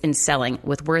choice in selling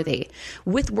with Worthy.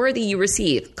 With Worthy, you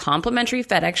receive complimentary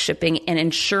FedEx shipping and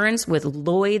insurance with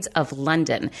Lloyd's of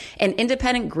London, an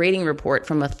independent grading report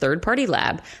from a third-party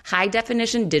lab,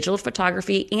 high-definition digital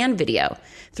photography, and video.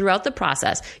 Throughout the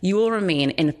process, you will remain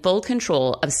in full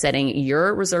control of setting your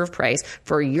reserve price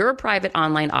for your private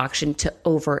online auction to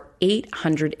over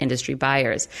 800 industry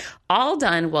buyers, all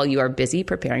done while you are busy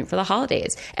preparing for the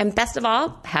holidays. And best of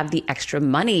all, have the extra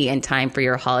money and time for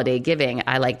your holiday giving.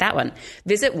 I like that one.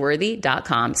 Visit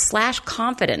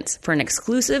worthy.com/confidence for an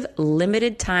exclusive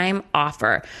limited time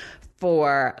offer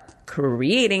for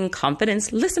Creating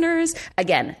Confidence listeners.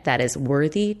 Again, that is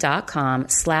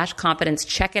worthy.com/confidence.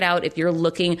 Check it out if you're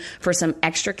looking for some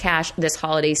extra cash this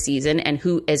holiday season, and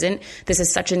who isn't? This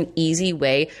is such an easy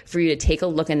way for you to take a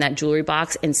look in that jewelry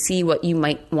box and see what you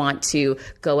might want to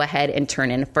go ahead and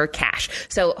turn in for cash.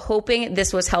 So hoping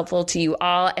this was helpful to you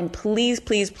all. And please,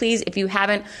 please, please, if you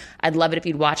haven't, I'd love it if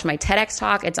you'd watch my TEDx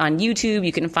talk. It's on YouTube.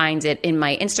 You can find it in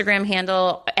my Instagram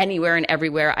handle, anywhere and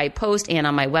everywhere I post, and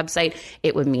on my website.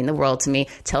 It would mean the world to me.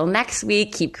 Till next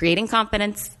week, keep creating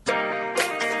confidence.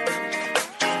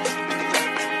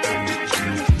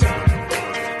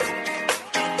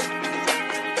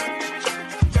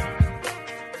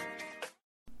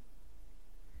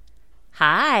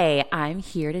 Hi, I'm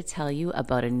here to tell you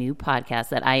about a new podcast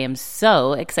that I am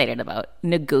so excited about,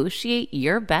 Negotiate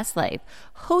Your Best Life,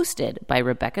 hosted by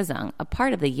Rebecca Zung, a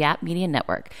part of the Yap Media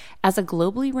Network. As a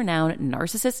globally renowned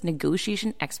narcissist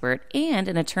negotiation expert and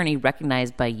an attorney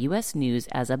recognized by U.S. News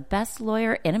as a best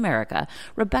lawyer in America,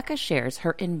 Rebecca shares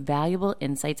her invaluable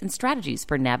insights and strategies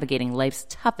for navigating life's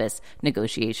toughest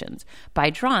negotiations. By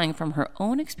drawing from her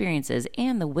own experiences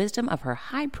and the wisdom of her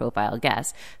high-profile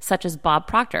guests, such as Bob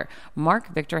Proctor,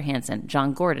 Mark Victor Hansen,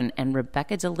 John Gordon, and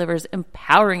Rebecca delivers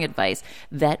empowering advice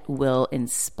that will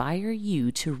inspire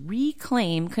you to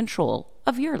reclaim control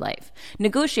of your life.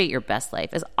 Negotiate Your Best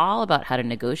Life is all about how to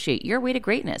negotiate your way to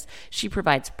greatness. She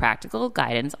provides practical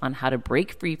guidance on how to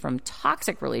break free from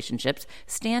toxic relationships,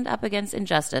 stand up against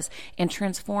injustice, and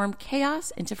transform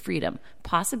chaos into freedom,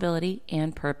 possibility,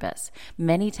 and purpose.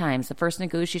 Many times, the first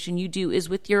negotiation you do is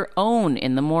with your own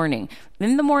in the morning.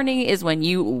 In the morning is when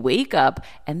you wake up,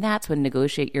 and that's when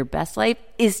Negotiate Your Best Life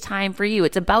is time for you.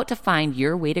 It's about to find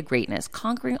your way to greatness,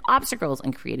 conquering obstacles,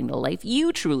 and creating the life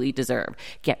you truly deserve.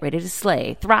 Get ready to slay,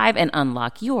 thrive, and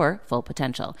unlock your full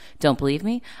potential. Don't believe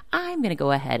me? I'm going to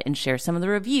go ahead and share some of the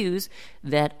reviews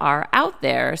that are out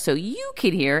there so you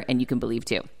can hear and you can believe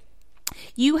too.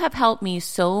 You have helped me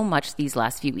so much these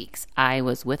last few weeks. I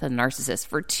was with a narcissist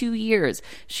for 2 years.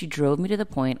 She drove me to the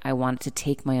point I wanted to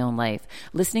take my own life.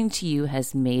 Listening to you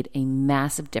has made a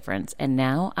massive difference, and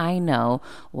now I know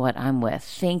what I'm with.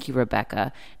 Thank you,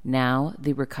 Rebecca. Now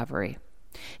the recovery.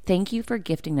 Thank you for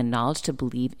gifting the knowledge to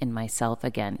believe in myself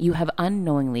again. You have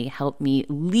unknowingly helped me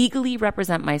legally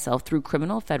represent myself through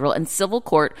criminal, federal, and civil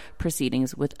court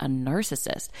proceedings with a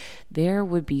narcissist. There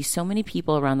would be so many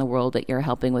people around the world that you're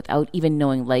helping without even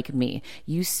knowing, like me.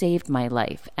 You saved my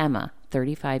life, Emma,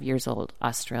 35 years old,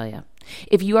 Australia.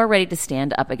 If you are ready to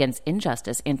stand up against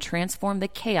injustice and transform the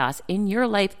chaos in your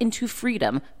life into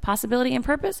freedom, possibility, and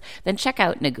purpose, then check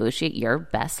out Negotiate Your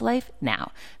Best Life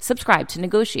now. Subscribe to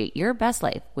Negotiate Your Best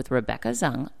Life with Rebecca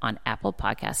Zung on Apple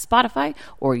Podcasts, Spotify,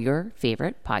 or your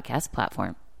favorite podcast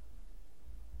platform.